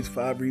 5 points,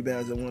 5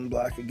 rebounds, and 1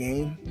 block a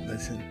game.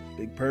 Listen,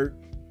 Big Perk,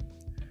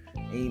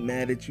 ain't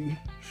mad at you.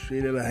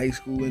 Straight out of high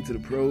school into the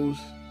pros.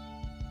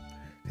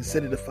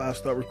 Considered a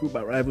 5-star recruit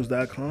by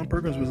Rivals.com,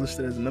 Perkins was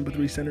listed as the number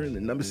 3 center and the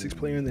number 6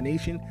 player in the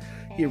nation.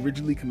 He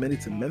originally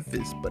committed to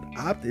Memphis, but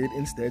opted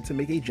instead to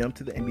make a jump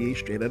to the NBA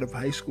straight out of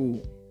high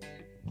school.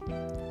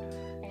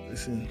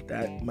 Listen,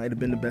 that might have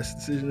been the best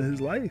decision of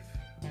his life.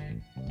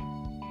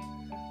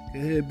 Go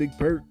ahead, Big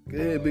Perk. Go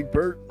ahead, Big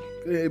Perk.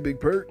 Go ahead, Big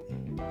Perk.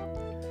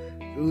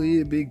 Go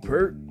ahead, Big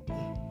Perk.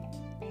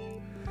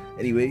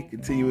 Anyway,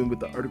 continuing with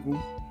the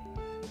article.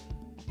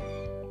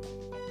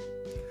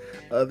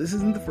 This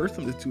isn't the first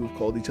time the two have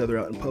called each other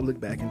out in public.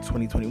 Back in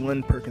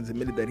 2021, Perkins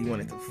admitted that he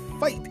wanted to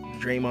fight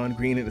Draymond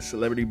Green in a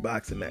celebrity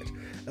boxing match.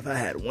 If I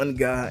had one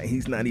guy,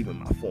 he's not even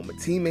my former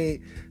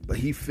teammate, but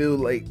he feel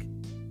like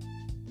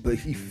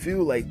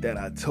that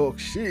I talk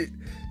shit,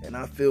 and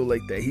I feel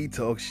like that he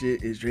talks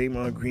shit, is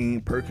Draymond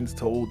Green, Perkins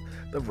told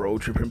the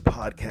Road Trippin'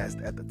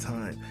 podcast at the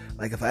time.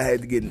 Like, if I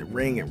had to get in the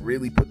ring and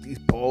really put these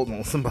balls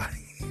on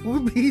somebody, it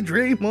would be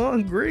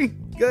Draymond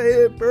Green. Go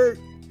ahead, Perk.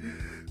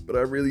 But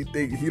I really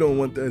think he don't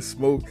want that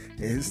smoke, and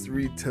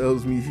history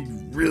tells me he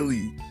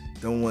really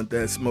don't want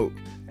that smoke.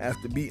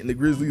 After beating the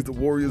Grizzlies, the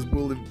Warriors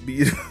bullet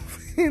beat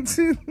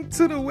into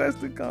the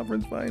Western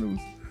Conference Finals.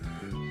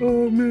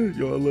 Oh man,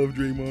 yo, I love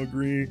Draymond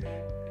Green.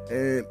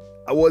 And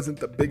I wasn't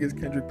the biggest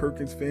Kendrick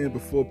Perkins fan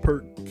before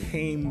Perk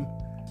came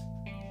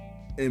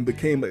and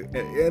became an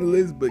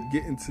analyst, but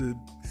getting to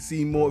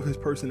see more of his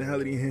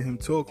personality and hear him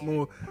talk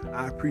more,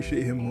 I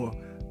appreciate him more.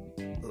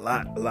 A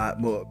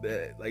lot more,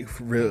 man. Like,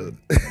 for real.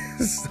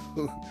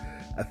 So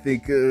I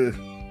think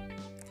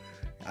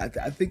I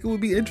think it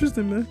would be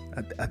interesting, man.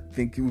 I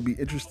think it would be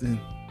interesting.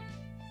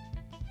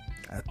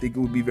 I think it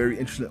would be very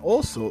interesting.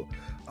 Also,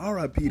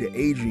 R.I.P. to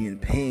Adrian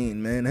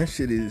Payne, man. That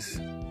shit is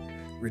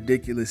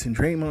ridiculous. And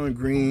Draymond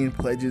Green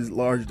pledges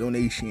large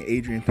donation in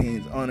Adrian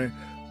Payne's honor.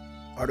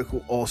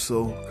 Article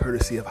also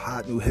courtesy of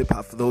Hot New Hip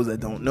Hop. For those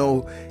that don't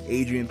know,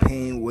 Adrian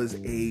Payne was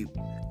a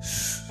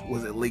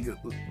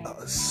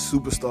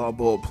superstar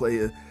ball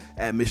player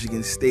at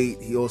Michigan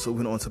State. He also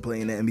went on to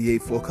play in the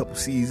NBA for a couple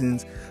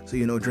seasons. So,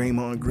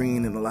 Draymond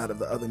Green and a lot of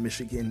the other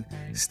Michigan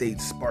State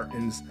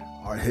Spartans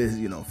are his,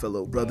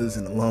 fellow brothers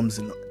and alums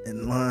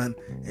in line.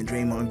 And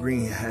Draymond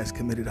Green has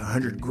committed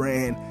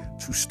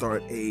 $100,000 to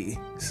start a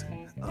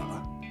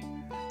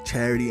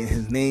charity in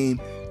his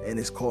name, and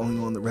is calling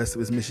on the rest of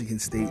his Michigan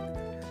State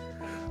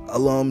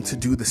alum to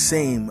do the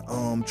same.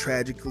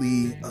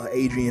 Tragically,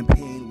 Adrian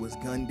Payne was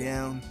gunned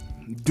down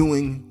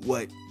doing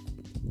what?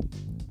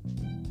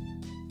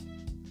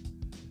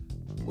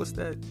 What's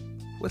that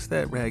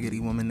raggedy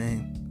woman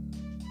name?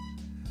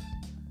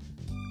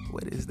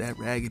 What is that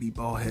raggedy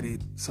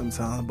bald-headed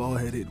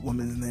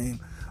woman's name?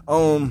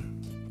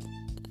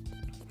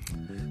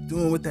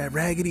 Doing what that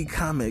raggedy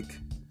comic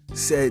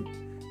said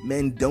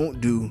men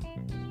don't do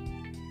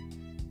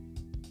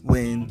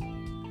when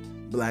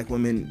black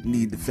women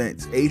need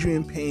defense.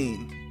 Adrian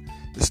Payne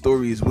the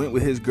story is, went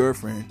with his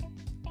girlfriend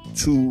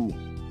to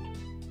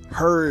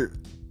her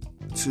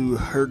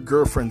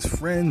girlfriend's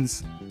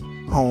friend's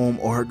home,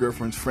 or her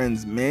girlfriend's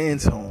friend's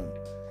man's home.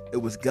 It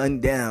was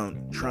gunned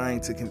down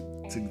trying to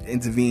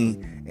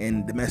intervene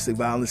in domestic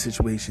violence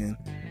situation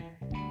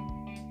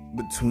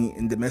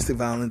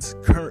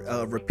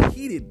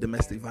repeated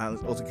domestic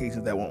violence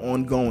altercations that were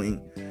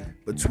ongoing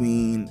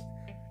between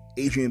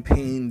Adrian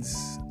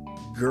Payne's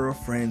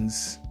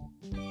girlfriend's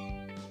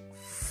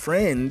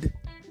friend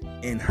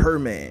and her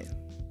man.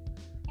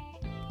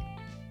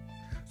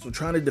 So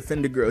trying to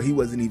defend a girl he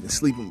wasn't even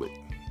sleeping with.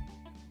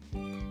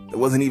 It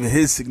wasn't even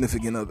his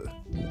significant other.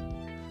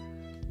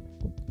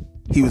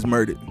 He was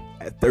murdered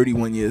at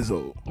 31 years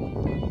old.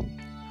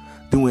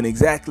 Doing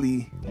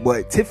exactly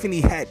what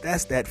Tiffany had.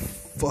 That's that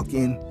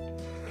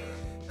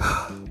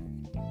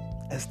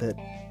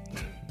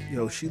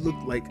she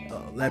looked like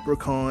a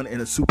leprechaun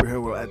and a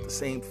superhero at the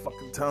same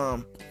fucking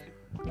time.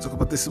 Talk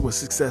about this is what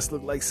success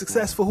looked like.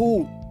 Success for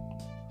who?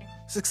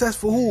 Success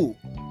for who?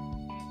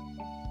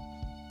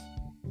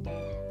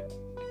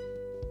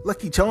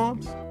 Lucky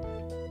Charms?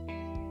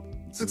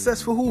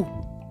 Success for who?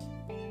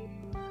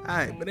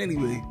 Alright, but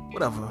anyway,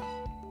 whatever.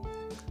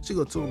 She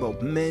gonna talk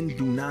about men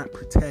do not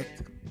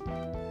protect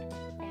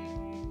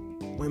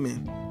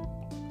women.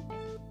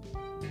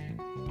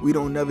 We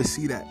don't never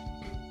see that.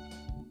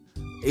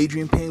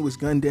 Adrian Payne was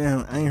gunned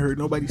down. I ain't heard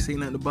nobody say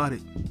nothing about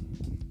it.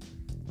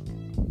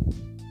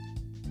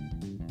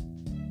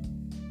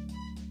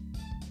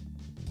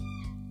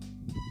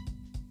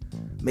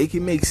 Make it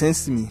make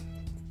sense to me.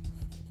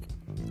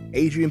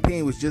 Adrian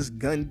Payne was just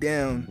gunned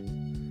down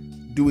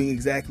doing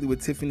exactly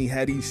what Tiffany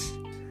Haddish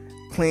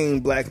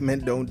claimed black men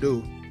don't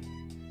do.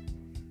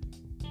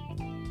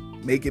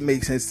 Make it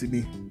make sense to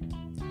me.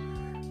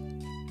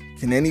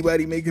 Can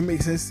anybody make it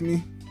make sense to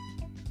me?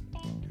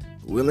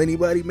 Will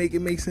anybody make it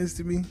make sense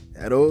to me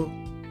at all?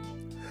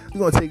 We're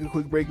going to take a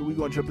quick break and we're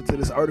going to jump into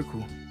this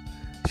article.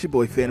 It's your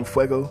boy Phantom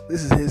Fuego.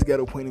 This is his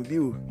ghetto point of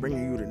view,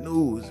 bringing you the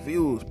news,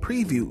 views,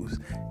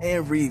 previews,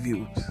 and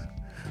reviews.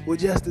 With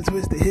just a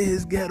twist to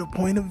his ghetto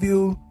point of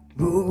view.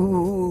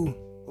 Ooh,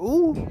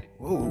 ooh,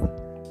 ooh.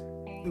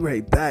 Be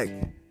right back.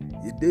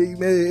 You dig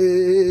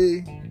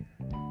me?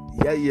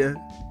 Yeah, yeah,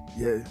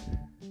 yeah.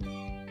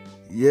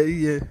 Yeah,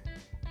 yeah,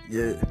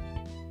 yeah.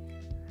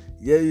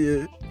 Yeah,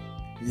 yeah,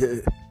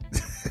 yeah.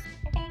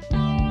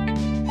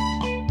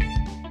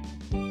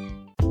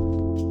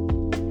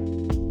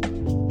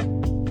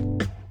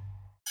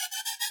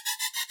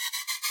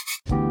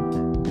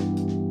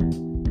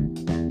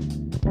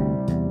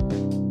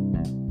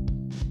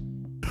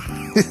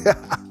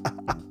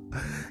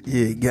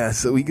 Yeah, guys,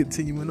 so we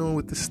continuing on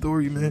with the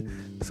story,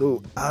 man.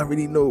 So I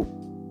already know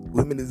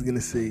women is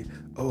gonna say,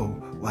 oh,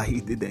 why he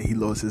did that, he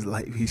lost his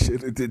life, he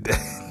shouldn't have did that.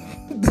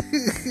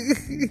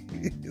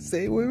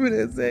 Same women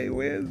that say,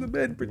 where's the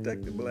men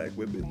protecting black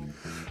women?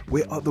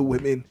 Where are the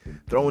women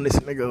throwing this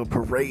nigga a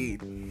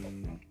parade,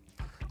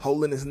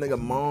 holding this nigga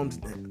mom's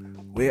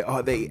down? Where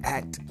are they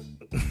at?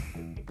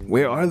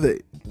 Where are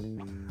they?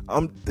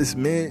 This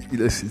man,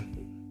 listen.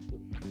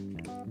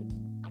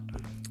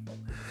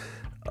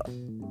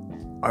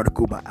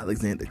 Article by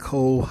Alexander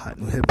Cole, Hot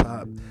New Hip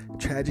Hop.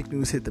 Tragic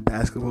news hit the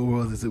basketball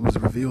world as it was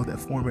revealed that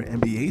former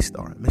NBA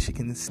star,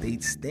 Michigan State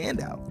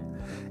standout,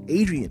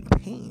 Adrian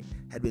Payne,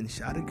 had been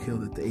shot and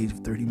killed at the age of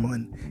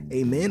 31.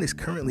 A man is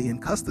currently in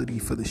custody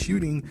for the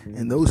shooting,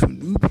 and those who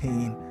knew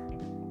Payne,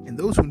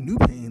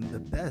 the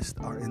best,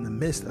 are in the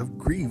midst of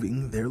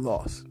grieving their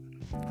loss.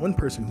 One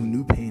person who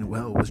knew Payne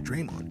well was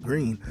Draymond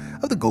Green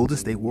of the Golden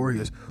State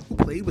Warriors, who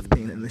played with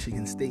Payne at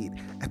Michigan State.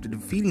 After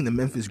defeating the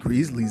Memphis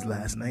Grizzlies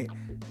last night,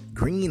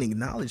 Green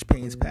acknowledged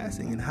Payne's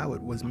passing and how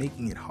it was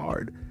making it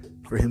hard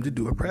for him to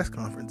do a press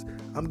conference.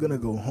 I'm going to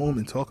go home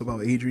and talk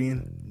about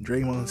Adrian.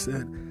 Draymond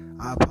said,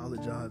 I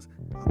apologize.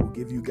 I will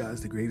give you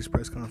guys the greatest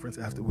press conference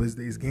after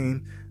Wednesday's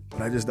game,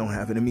 but I just don't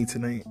have it in me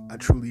tonight. I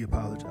truly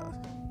apologize.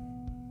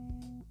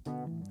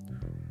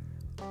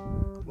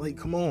 Like,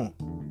 come on.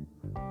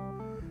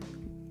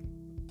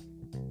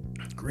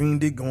 Green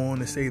did go on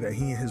to say that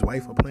he and his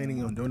wife are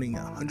planning on donating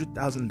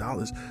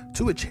 $100,000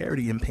 to a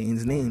charity in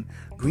Payne's name.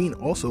 Green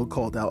also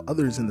called out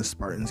others in the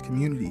Spartans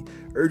community,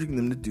 urging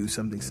them to do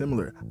something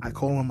similar. I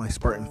call on my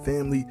Spartan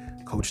family,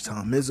 Coach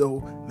Tom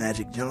Izzo,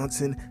 Magic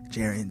Johnson,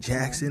 Jaren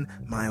Jackson,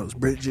 Miles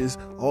Bridges,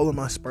 all of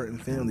my Spartan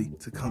family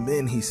to come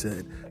in, he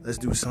said. Let's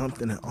do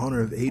something in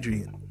honor of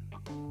Adrian.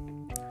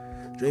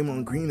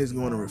 Draymond Green is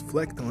going to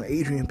reflect on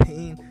Adrian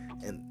Payne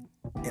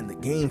and the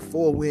Game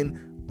 4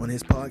 win on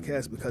his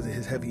podcast because of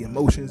his heavy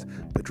emotions,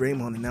 but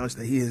Draymond announced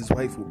that he and his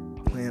wife will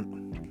plan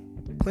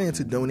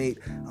to donate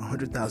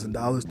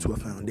 $100,000 to a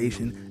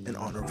foundation in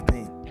honor of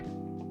Payne.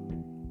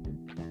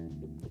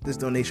 This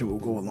donation will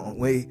go a long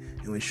way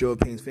and will ensure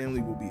Payne's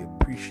family will be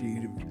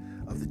appreciative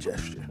of the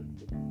gesture.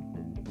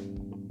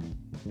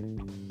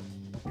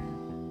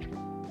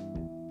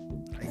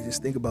 I can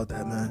just think about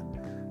that, man.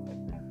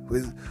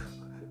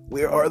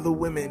 Where are the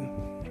women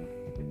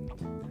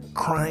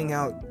crying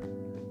out?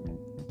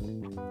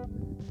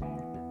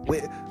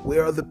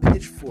 Where are the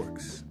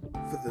pitchforks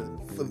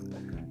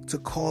to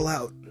call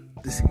out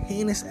this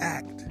heinous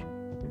act.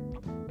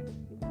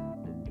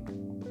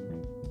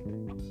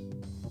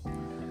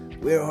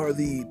 Where are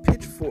the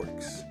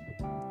pitchforks?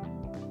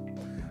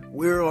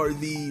 Where's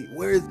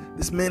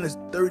this man is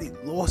 30,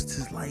 lost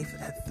his life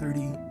at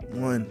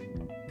 31.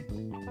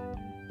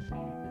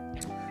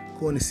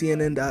 According to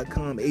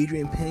CNN.com,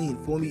 Adrian Payne,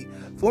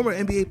 former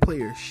NBA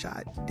player,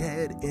 shot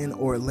dead in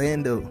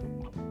Orlando.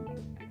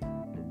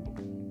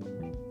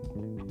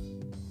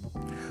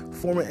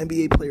 Former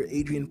NBA player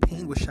Adrian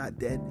Payne was shot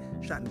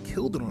and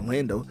killed in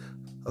Orlando,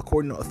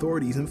 according to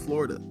authorities in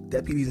Florida.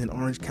 Deputies in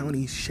Orange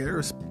County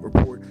Sheriff's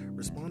report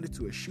responded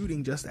to a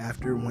shooting just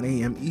after 1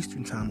 a.m.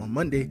 Eastern Time on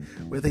Monday,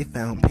 where they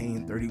found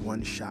Payne,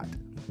 31, shot.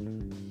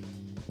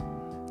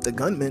 The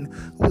gunman,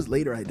 who was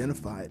later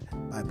identified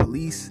by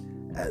police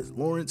as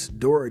Lawrence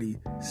Doherty,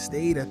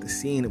 stayed at the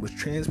scene and was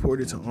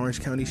transported to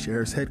Orange County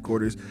Sheriff's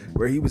headquarters,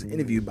 where he was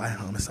interviewed by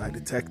homicide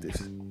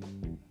detectives.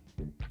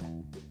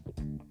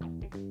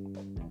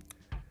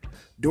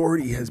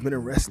 Doherty has been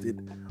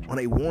arrested on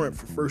a warrant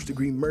for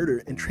first-degree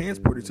murder and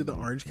transported to the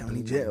Orange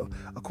County Jail.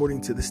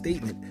 According to the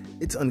statement,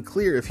 it's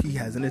unclear if he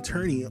has an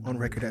attorney on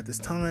record at this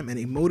time, and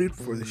a motive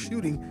for the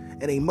shooting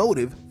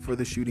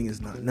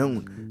is not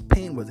known.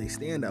 Payne was a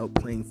standout,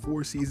 playing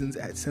 4 seasons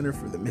at center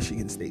for the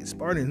Michigan State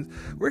Spartans,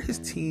 where his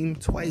team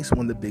twice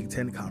won the Big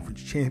Ten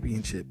Conference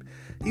Championship.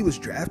 He was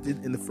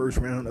drafted in the first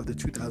round of the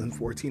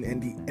 2014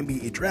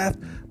 NBA Draft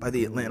by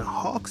the Atlanta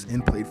Hawks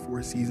and played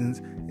 4 seasons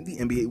in the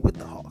NBA with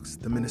the Hawks,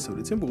 the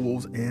Minnesota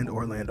Timberwolves, and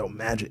Orlando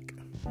Magic.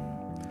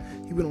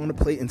 He went on to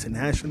play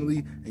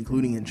internationally,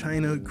 including in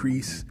China,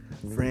 Greece,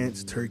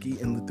 France, Turkey,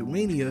 and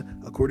Lithuania,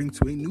 according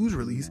to a news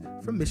release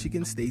from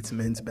Michigan State's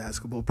men's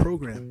basketball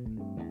program.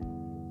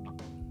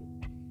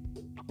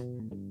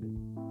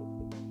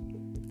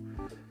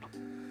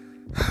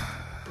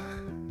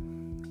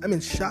 I'm in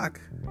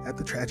shock at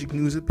the tragic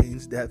news of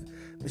Payne's death,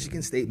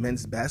 Michigan State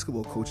men's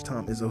basketball coach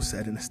Tom Izzo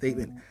said in a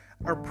statement.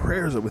 Our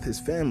prayers are with his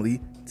family,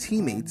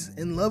 teammates,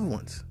 and loved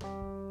ones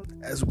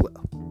as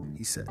well,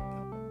 he said.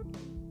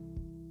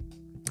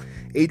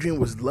 Adrian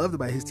was loved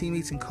by his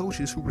teammates and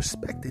coaches who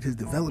respected his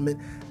development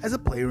as a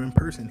player in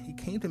person. He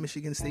came to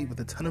Michigan State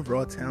with a ton of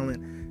raw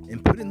talent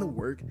and put in the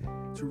work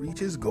to reach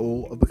his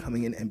goal of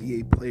becoming an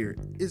NBA player.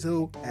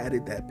 Izzo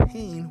added that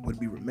Payne would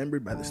be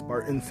remembered by the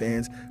Spartan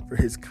fans for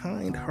his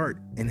kind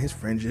heart and his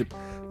friendship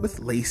with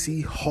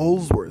Lacey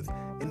Holsworth,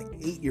 an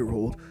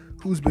 8-year-old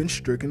who's been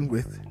stricken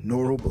with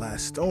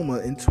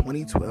neuroblastoma in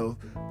 2012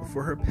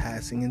 before her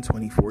passing in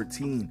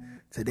 2014.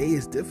 Today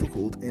is a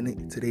difficult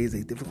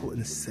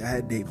and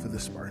sad day for the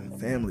Spartan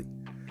family.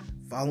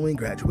 Following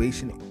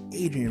graduation,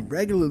 Adrian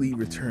regularly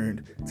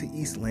returned to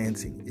East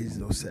Lansing,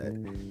 Izzo said.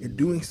 In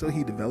doing so,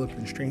 he developed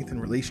and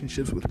strengthened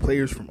relationships with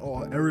players from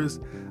all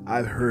eras.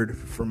 I've heard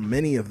from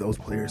many of those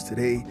players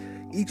today,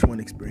 each one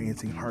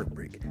experiencing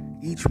heartbreak,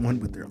 each one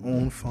with their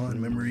own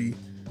fond memory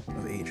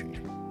of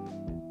Adrian.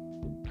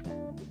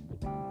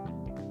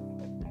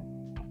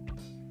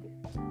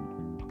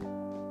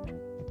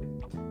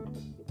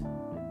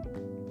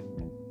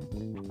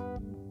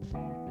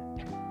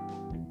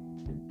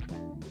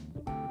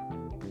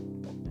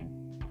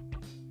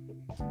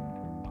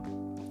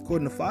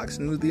 According to Fox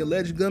News, the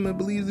alleged gunman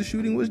believes the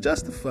shooting was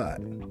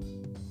justified.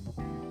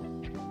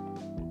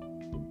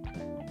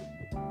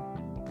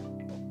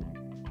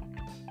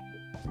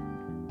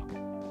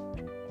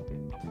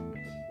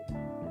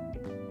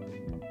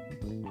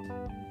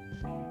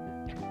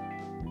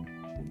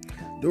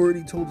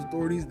 Doherty told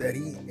authorities that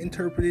he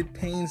interpreted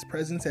Payne's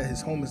presence at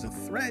his home as a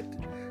threat.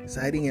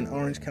 Citing an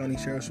Orange County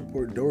Sheriff's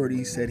report,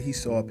 Doherty said he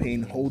saw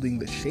Payne holding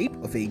the shape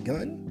of a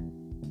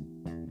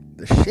gun.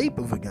 The shape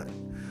of a gun.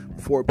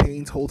 Before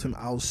Payne told him,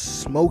 I'll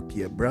smoke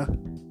you, bruh.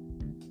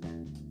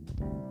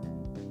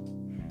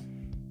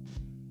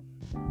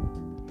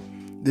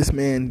 This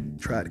man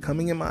tried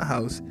coming in my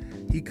house,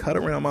 he cut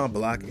around my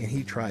block, and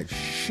he tried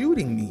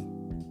shooting me.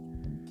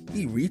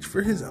 He reached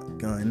for his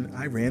gun,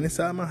 I ran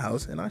inside my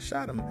house, and I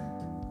shot him.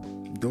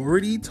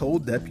 Doherty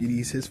told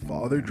deputies his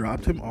father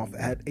dropped him off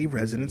at a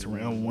residence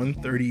around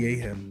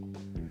 1:30 a.m.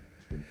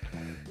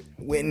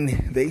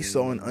 when they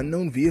saw an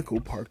unknown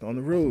vehicle parked on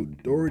the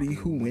road. Doherty,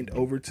 who went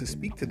over to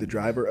speak to the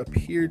driver,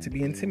 appeared to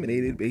be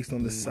intimidated based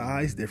on the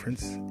size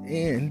difference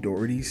and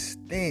Doherty's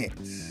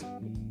stance.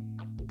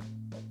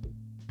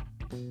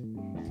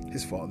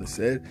 His father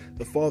said.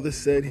 The father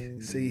said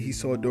he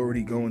saw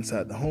Doherty go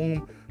inside the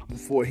home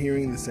before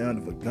hearing the sound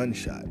of a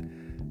gunshot,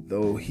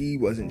 though he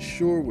wasn't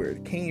sure where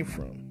it came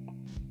from.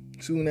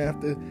 Soon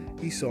after,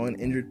 he saw an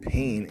injured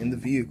Payne in the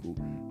vehicle.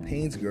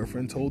 Payne's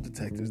girlfriend told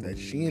detectives that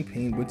she and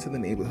Payne went to the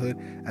neighborhood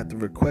at the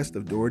request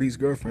of Doherty's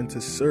girlfriend to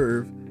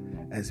serve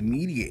as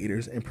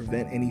mediators and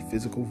prevent any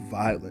physical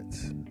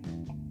violence.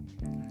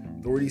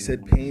 Doherty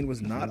said Payne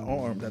was not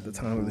armed at the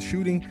time of the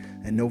shooting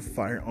and no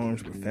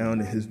firearms were found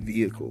in his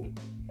vehicle.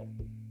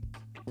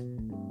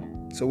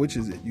 So which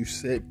is it? You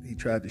said he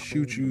tried to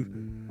shoot you,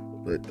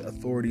 but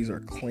authorities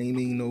are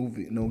claiming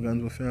no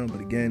guns were found.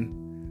 But again,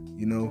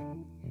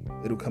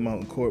 it'll come out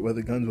in court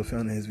whether guns were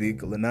found in his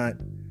vehicle or not.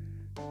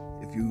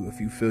 If If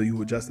you feel you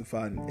were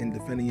justified in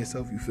defending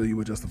yourself, you feel you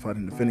were justified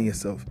in defending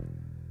yourself.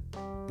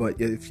 But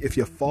if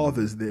your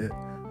father's there,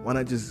 why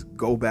not just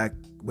go back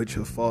with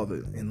your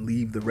father and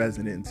leave the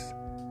residence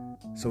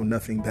so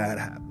nothing bad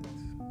happens?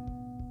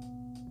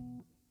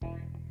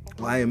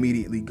 Why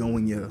immediately go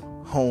in your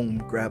home,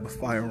 grab a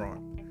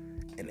firearm,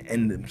 and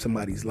end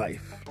somebody's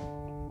life?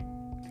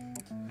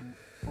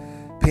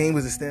 Payne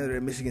was a standard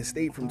at Michigan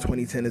State from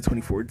 2010 to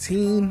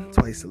 2014,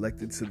 twice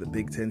selected to the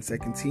Big Ten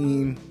second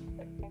team.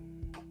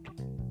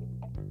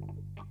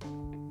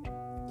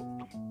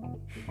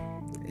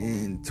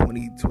 In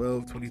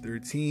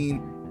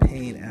 2012-2013,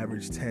 Payne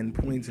averaged 10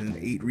 points and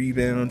 8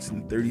 rebounds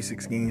in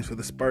 36 games for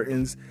the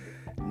Spartans.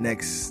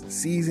 Next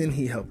season,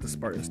 he helped the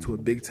Spartans to a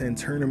Big Ten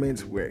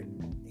tournament where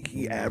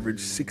he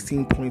averaged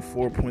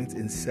 16.4 points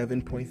and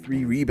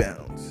 7.3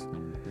 rebounds.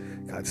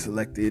 Got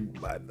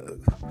selected by the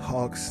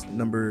Hawks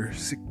number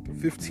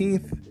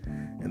 15th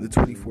in the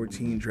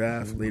 2014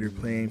 draft, later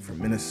playing for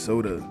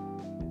Minnesota.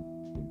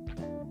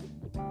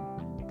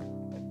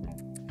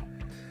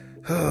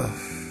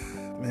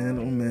 Man,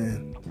 oh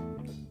man.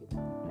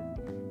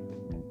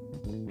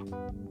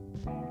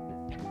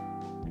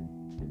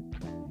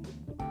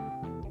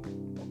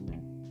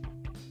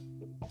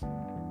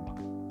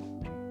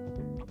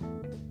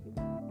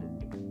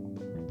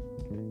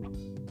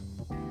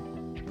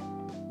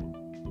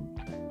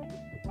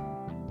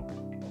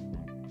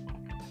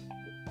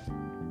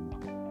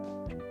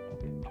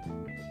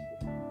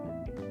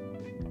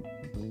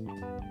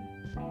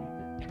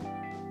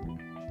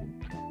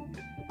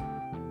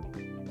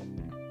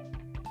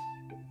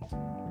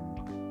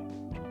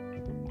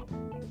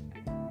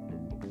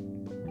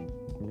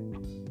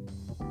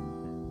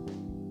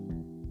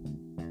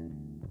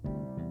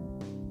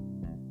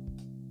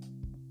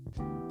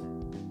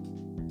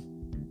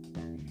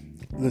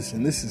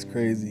 Listen, this is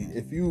crazy.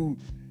 If you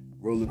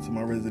roll up to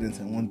my residence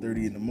at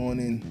 1:30 in the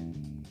morning,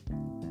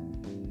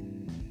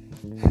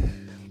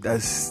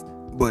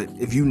 but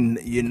if you're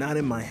not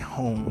in my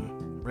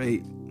home,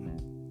 right?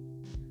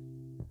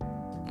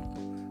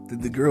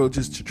 Did the girl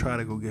just to try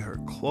to go get her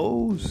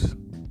clothes?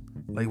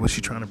 Like, was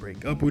she trying to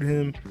break up with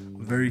him?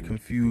 I'm very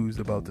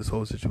confused about this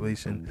whole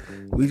situation.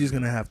 We just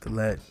gonna have to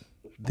let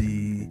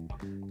the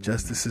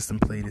justice system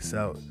play this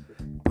out.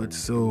 But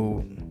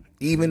so,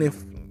 even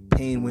if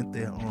Payne went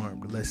there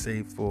armed, let's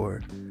say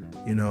for,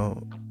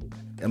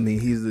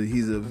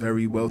 he's a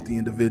very wealthy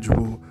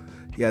individual.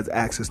 He has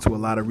access to a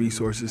lot of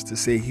resources. To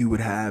say he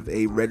would have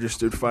a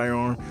registered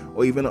firearm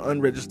or even an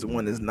unregistered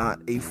one is not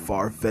a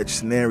far-fetched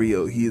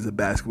scenario. He is a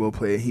basketball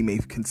player. He may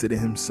consider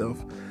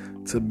himself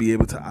to be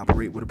able to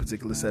operate with a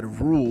particular set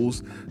of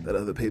rules that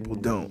other people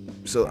don't.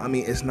 So,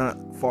 it's not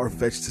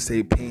far-fetched to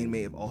say Payne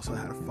may have also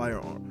had a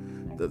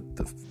firearm. The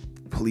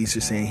police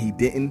are saying he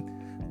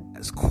didn't.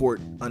 As court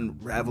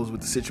unravels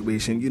with the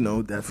situation,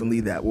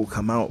 definitely that will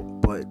come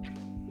out. But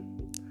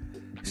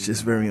it's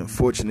just very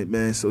unfortunate,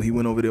 man. So he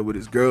went over there with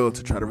his girl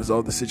to try to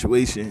resolve the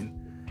situation,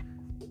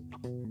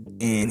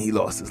 and he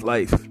lost his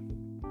life.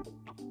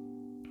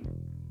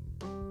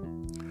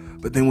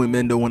 But then when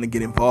men don't want to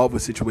get involved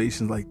with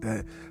situations like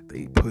that,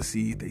 they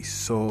pussy, they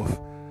soft.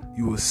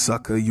 You a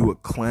sucker, you a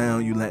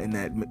clown, you letting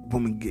that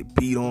woman get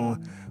beat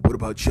on. What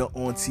about your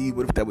auntie?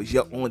 What if that was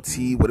your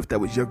auntie? What if that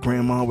was your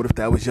grandma? What if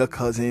that was your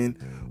cousin?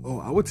 Oh,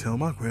 I would tell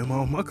my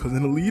grandma, my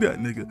cousin to leave that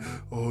nigga.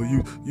 Oh,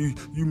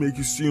 you make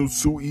it seem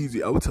so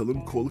easy. I would tell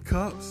them to call the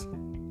cops.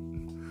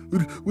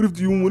 What if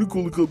you don't want to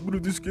call the cops? What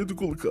if they're scared to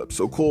call the cops?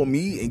 So call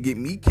me and get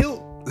me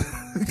killed.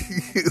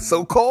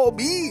 So call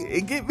me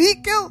and get me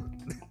killed.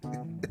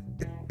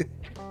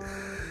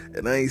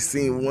 And I ain't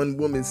seen one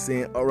woman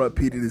saying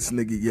R.I.P. to this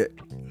nigga yet.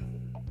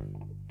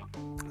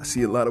 I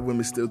see a lot of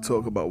women still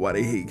talk about why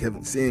they hate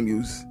Kevin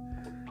Samuels.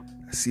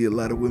 I see a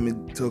lot of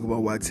women talk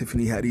about why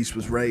Tiffany Haddish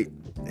was right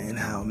and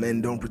how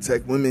men don't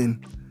protect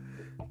women.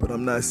 But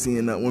I'm not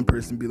seeing not one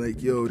person be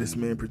like, yo, this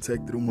man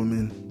protected a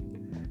woman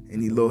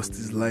and he lost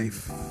his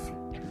life.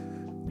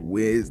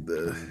 Where's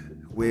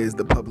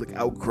the public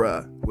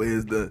outcry?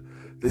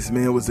 This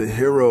man was a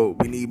hero.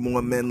 We need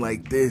more men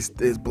like this.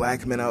 There's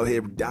black men out here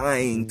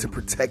dying to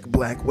protect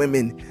black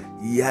women.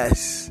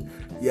 Yes,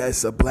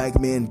 a black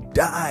man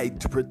died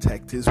to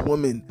protect his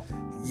woman.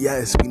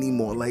 Yes, we need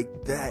more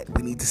like that.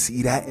 We need to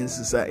see that in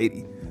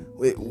society.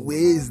 Where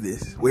is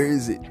this? Where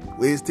is it?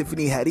 Where's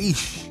Tiffany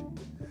Haddish?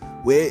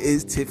 Where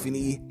is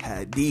Tiffany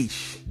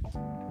Haddish?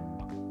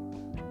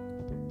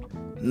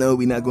 No,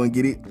 we're not going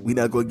to get it. We're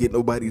not going to get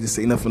nobody to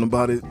say nothing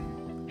about it.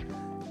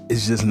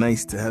 It's just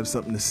nice to have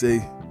something to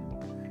say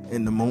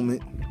in the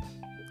moment.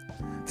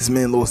 This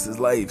man lost his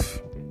life.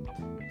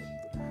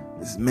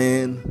 This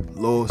man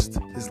lost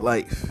his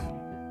life.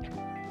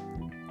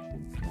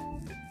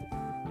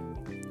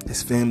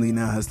 His family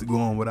now has to go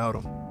on without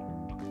him.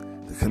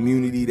 The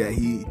community that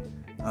he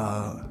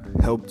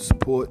helped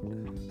support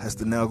has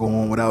to now go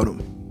on without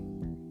him.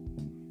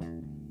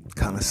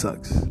 Kind of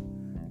sucks.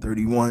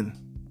 31.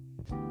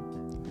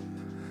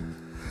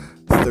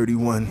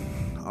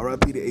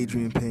 R.I.P. to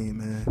Adrian Payne,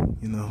 man.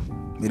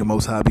 May the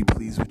Most High be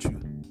pleased with you.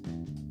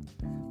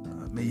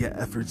 May your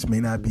efforts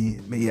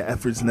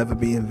never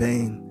be in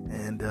vain,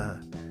 and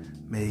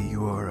may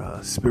your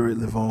spirit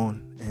live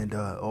on, and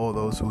all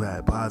those who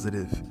had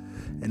positive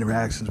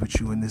interactions with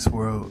you in this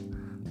world,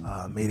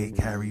 may they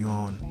carry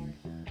on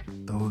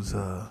those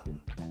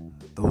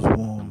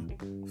warm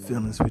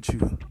feelings with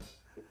you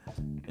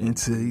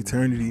into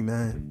eternity,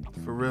 man.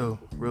 For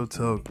real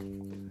talk.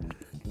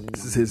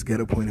 This is his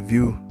ghetto point of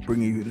view,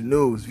 bringing you the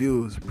news,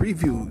 views,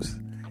 previews,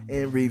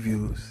 and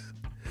reviews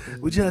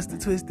with just a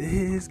twist of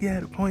his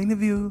ghetto point of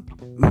view.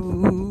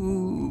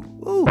 Ooh.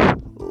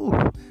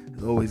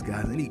 As always,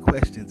 guys, any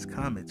questions,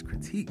 comments,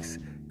 critiques,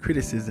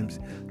 criticisms,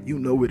 you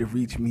know where to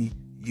reach me.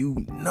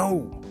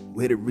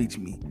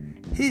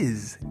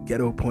 His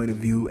ghetto point of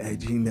view at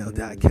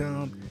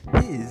gmail.com.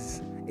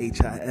 His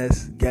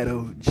HIS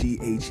ghetto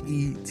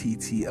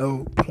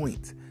GHETTO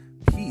point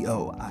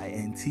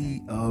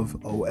POINT of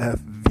OF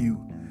view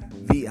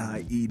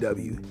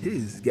VIEW.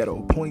 His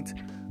ghetto point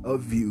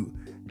of view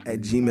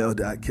at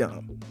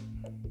gmail.com.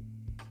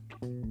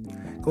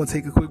 Gonna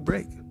take a quick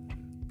break.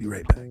 Be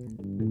right back.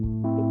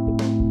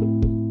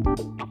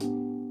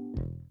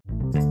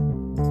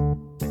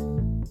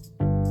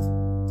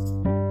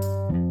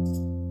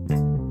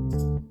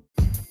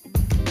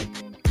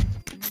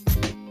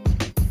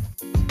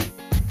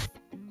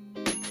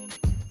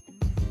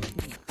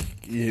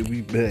 Yeah,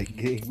 we back,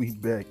 gang. We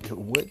back. Yo,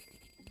 what?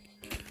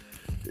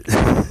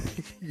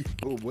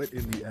 Yo, what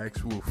in the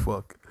actual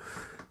fuck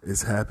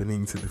is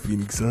happening to the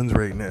Phoenix Suns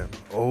right now?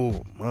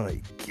 Oh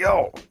my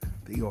God,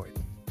 they are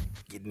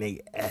getting their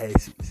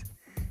asses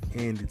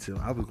handed to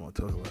them. I was gonna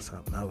talk about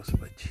something else,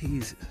 but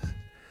Jesus,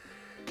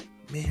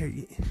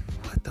 Mary,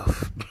 what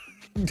the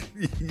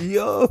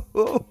yo,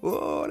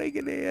 they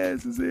get their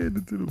asses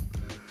handed to them.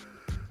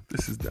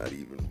 This is not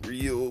even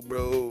real,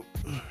 bro.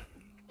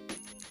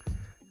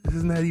 This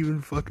is not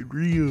even fucking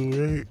real,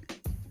 right?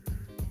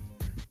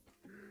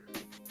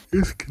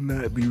 This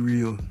cannot be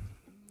real.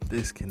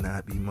 This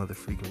cannot be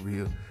motherfucking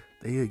real.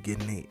 They are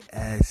getting their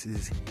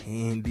asses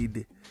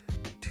handed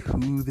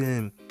to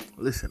them.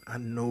 Listen, I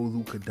know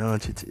Luka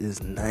Doncic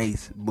is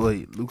nice, but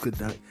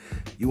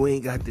you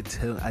ain't got to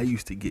tell. I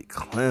used to get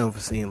clowned for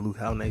saying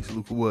how nice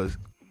Luka was.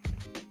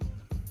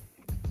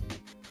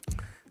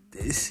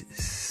 This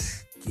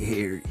is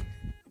scary.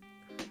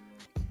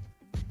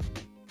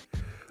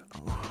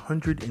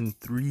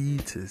 103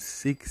 to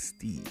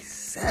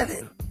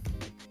 67.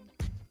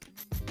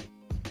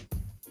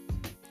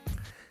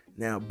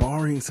 Now,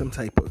 barring some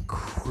type of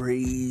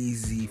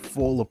crazy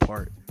fall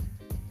apart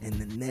in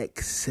the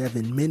next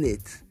 7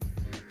 minutes,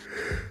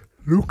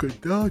 Luka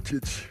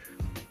Doncic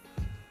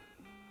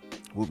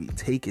will be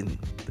taking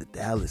the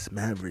Dallas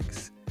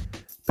Mavericks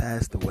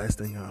past the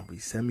Western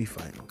Conference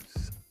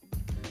semifinals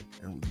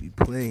and will be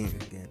playing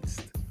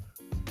against.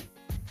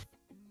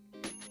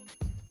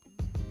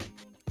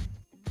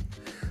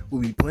 Will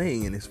be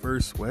playing in his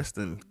first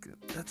Western.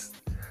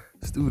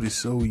 This dude is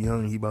so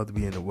young. He about to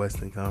be in the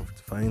Western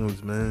Conference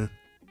Finals, man.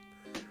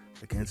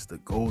 Against the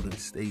Golden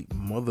State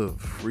mother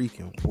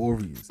freaking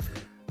Warriors.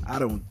 I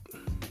don't.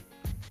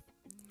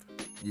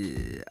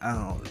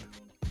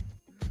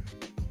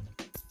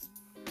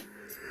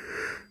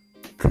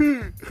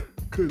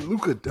 Could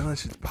Luka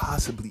Doncic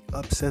possibly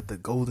upset the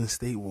Golden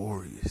State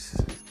Warriors?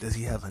 Does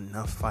he have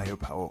enough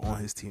firepower on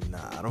his team?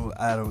 Nah,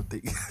 I don't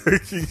think.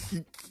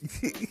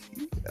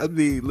 I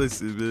mean,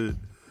 listen, man.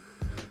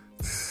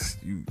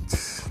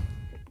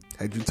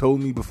 Had you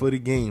told me before the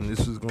game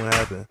this was gonna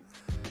happen,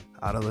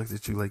 I'd have looked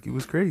at you like you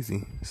was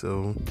crazy.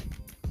 So,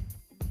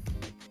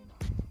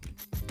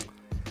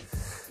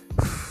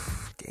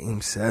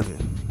 Game 7,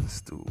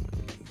 this dude,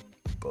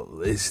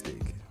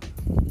 ballistic.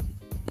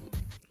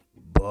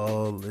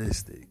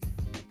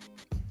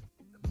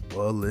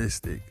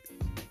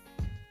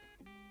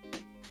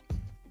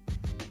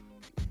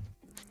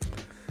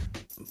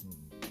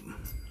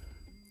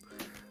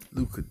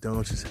 Luka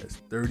Doncic has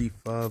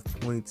 35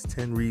 points,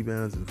 10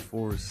 rebounds, and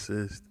 4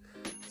 assists.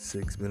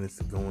 6 minutes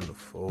to go in the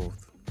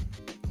fourth.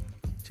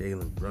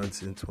 Jalen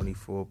Brunson,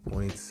 24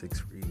 points,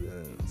 6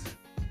 rebounds.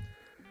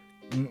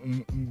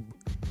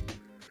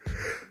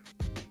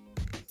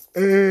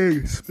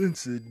 Hey,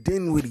 Spencer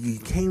Dinwiddie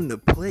came to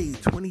play,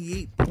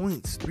 28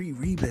 points, 3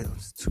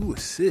 rebounds, 2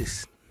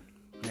 assists.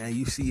 Now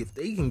you see, if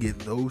they can get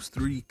those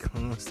 3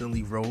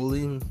 constantly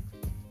rolling,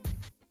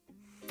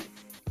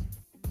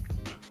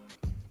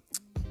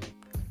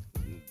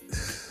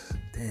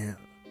 damn.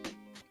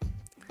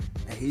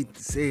 I hate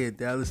to say it,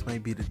 Dallas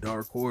might be the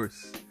dark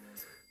horse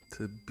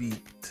to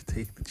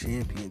take the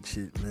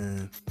championship,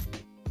 man.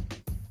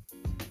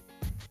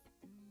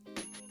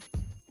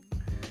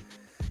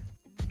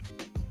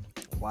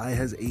 Why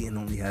has Ayton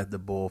only had the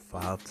ball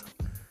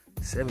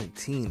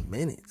 17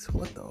 minutes?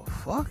 What the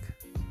fuck?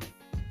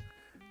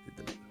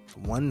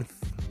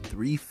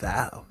 3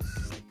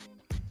 fouls.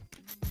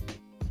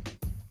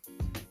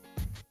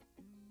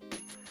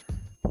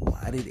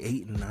 Why did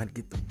Ayton not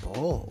get the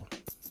ball?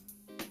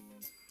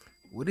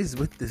 What is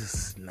with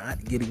this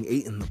not getting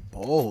Ayton the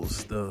ball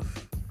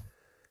stuff?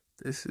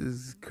 This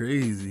is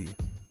crazy.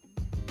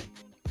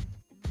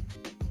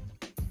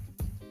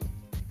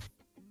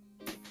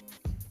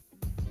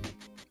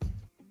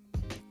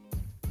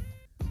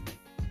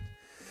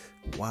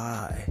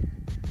 Why?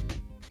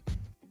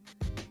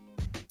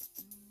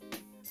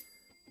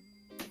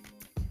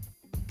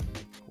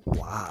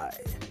 Why?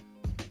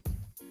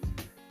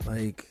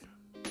 Like,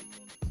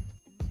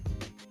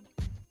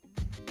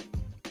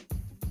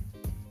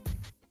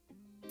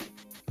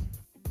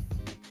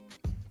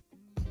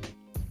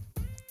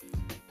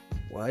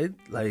 why?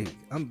 Like,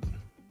 I'm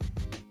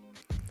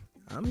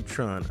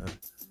trying to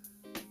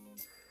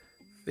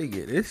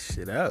figure this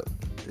shit out.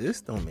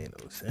 This don't make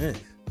no sense.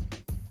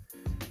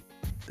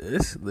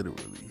 This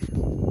literally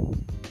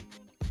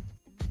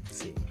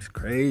seems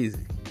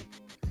crazy.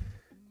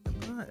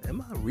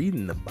 Am I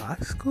reading the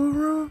box score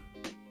wrong?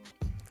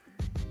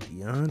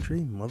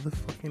 DeAndre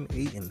motherfucking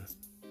Ayton.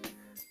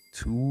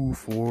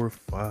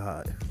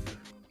 245.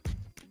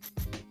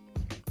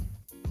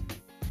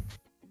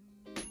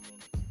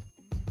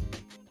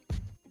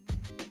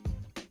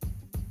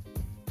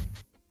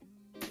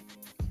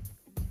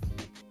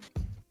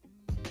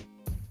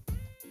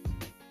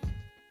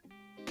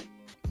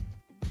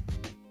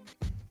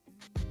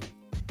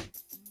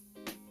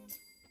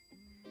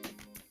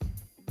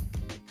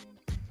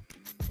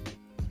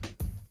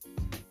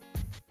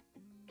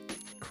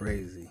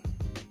 Crazy.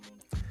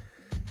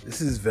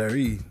 This is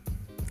very.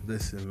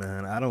 Listen,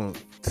 man. I don't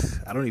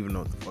even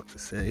know what the fuck to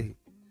say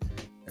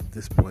at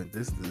this point.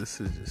 This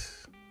is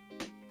just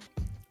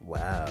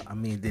wow. I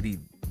mean, did he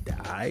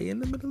die in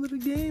the middle of the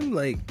game?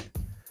 Like,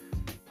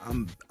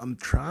 I'm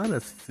trying to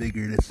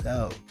figure this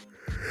out.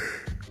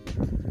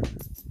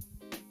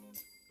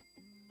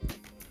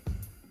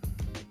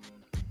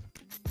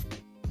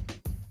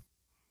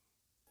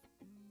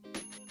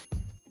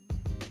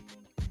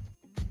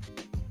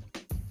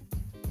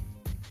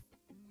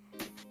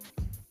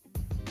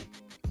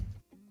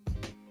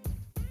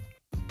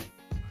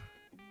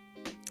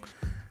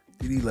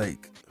 Did he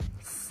like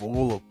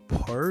fall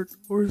apart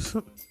or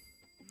something?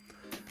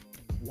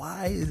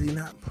 Why is he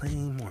not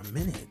playing more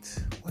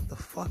minutes? What the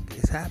fuck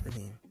is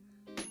happening?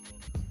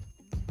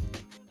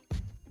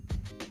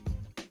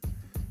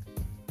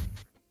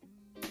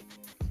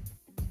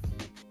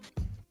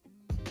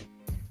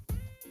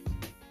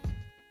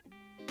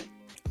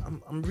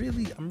 I'm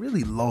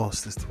really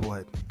lost as to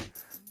what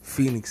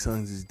Phoenix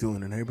Suns is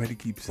doing, and everybody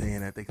keeps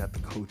saying that they got the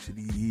coach of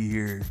the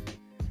year.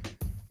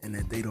 And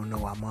that they don't know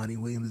why Monty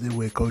Williams didn't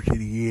win Coach of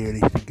the Year. They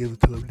should give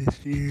it to him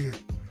this year.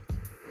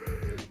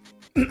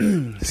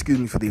 Excuse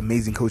me for the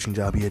amazing coaching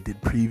job he did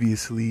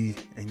previously.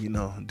 And,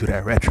 do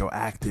that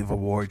retroactive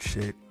award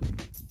shit.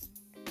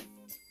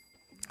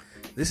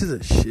 This is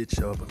a shit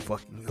show of a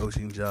fucking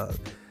coaching job.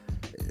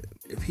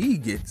 If he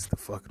gets the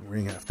fucking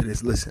ring after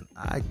this, listen,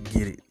 I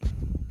get it.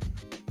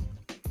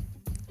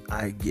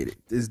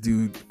 This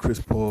dude,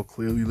 Chris Paul,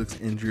 clearly looks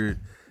injured.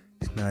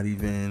 He's not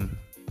even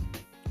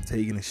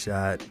taking a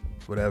shot.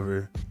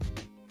 Whatever.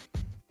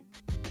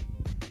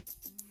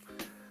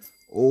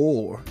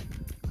 Or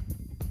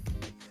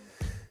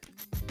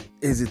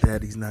is it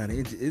that he's not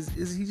injured?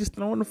 Is he just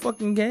throwing the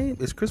fucking game?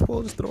 Is Chris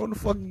Paul just throwing the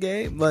fucking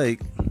game? Like,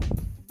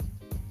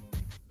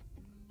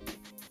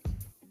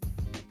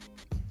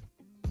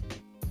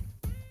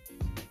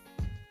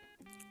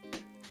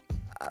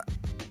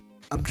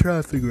 I'm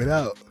trying to figure it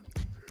out.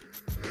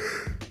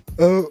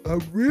 I'm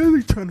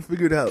really trying to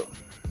figure it out.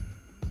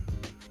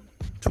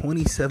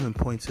 27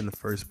 points in the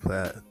first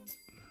play.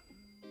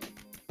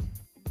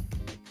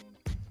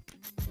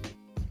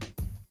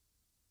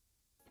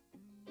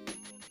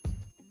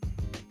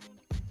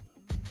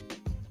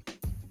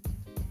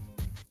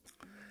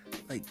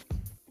 Like,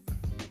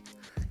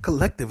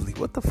 collectively,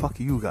 what the fuck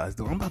are you guys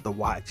doing? I'm about to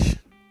watch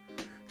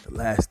the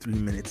last 3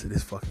 minutes of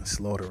this fucking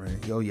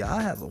slaughtering. Yo, y'all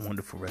have a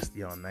wonderful rest of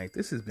y'all night.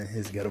 This has been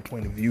His Ghetto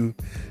Point of View.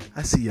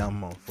 I see y'all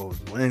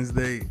motherfuckers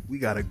Wednesday. We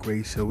got a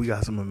great show. We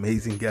got some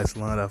amazing guests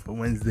lined up for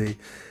Wednesday.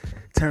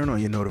 Turn on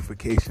your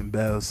notification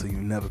bell so you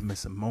never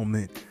miss a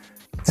moment.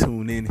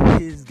 Tune in.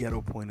 His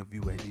Ghetto Point of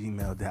View at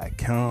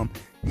gmail.com.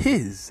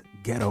 His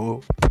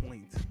Ghetto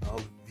Point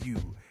of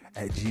View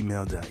at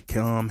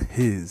gmail.com.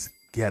 His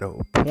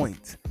Ghetto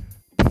Point,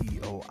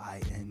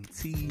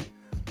 POINT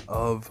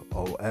of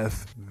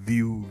OF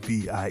View,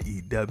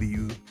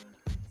 VIEW.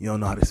 You don't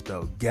know how to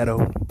spell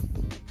ghetto.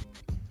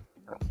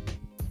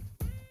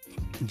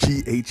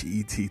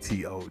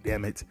 GHETTO,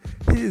 damn it.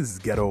 His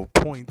Ghetto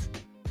Point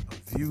of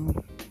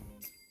View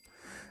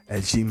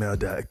at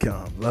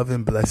gmail.com. Love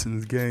and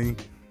blessings, gang.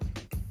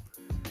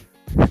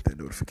 Hit the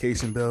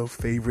notification bell,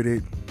 favorite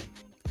it,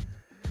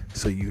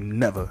 so you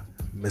never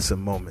miss a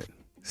moment.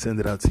 Send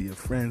it out to your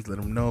friends. Let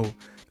them know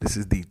this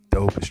is the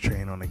dopest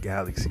train on the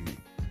galaxy.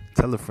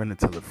 Tell a friend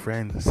to tell a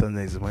friend.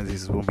 Sundays and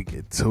Wednesdays is when we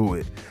get to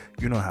it.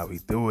 You know how we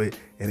do it.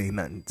 It ain't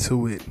nothing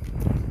to it.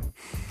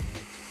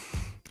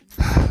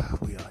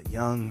 We are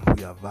young.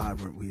 We are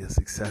vibrant. We are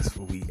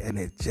successful. We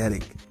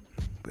energetic.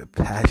 We're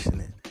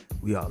passionate.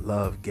 We are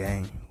love,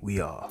 gang.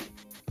 We are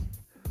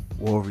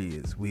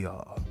warriors. We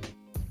are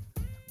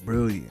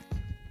brilliant.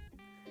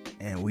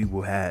 And we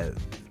will have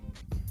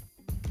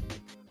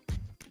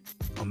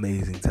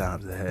amazing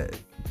times ahead.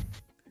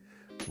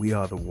 We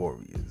are the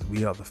warriors.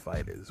 We are the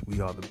fighters.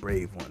 We are the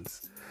brave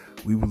ones.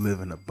 we will live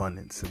in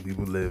abundance, and we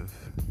will live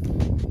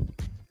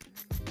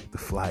the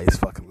flyest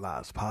fucking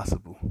lives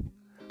possible.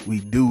 We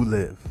do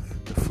live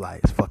the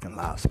flyest fucking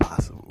lives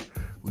possible.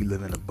 We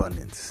live in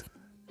abundance.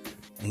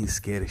 Ain't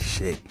scared of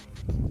shit.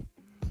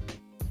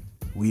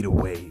 We the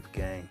wave,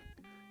 gang.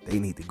 They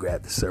need to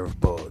grab the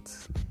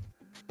surfboards.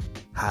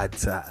 High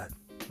tide.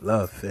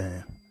 Love,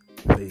 fam.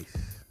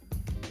 Peace.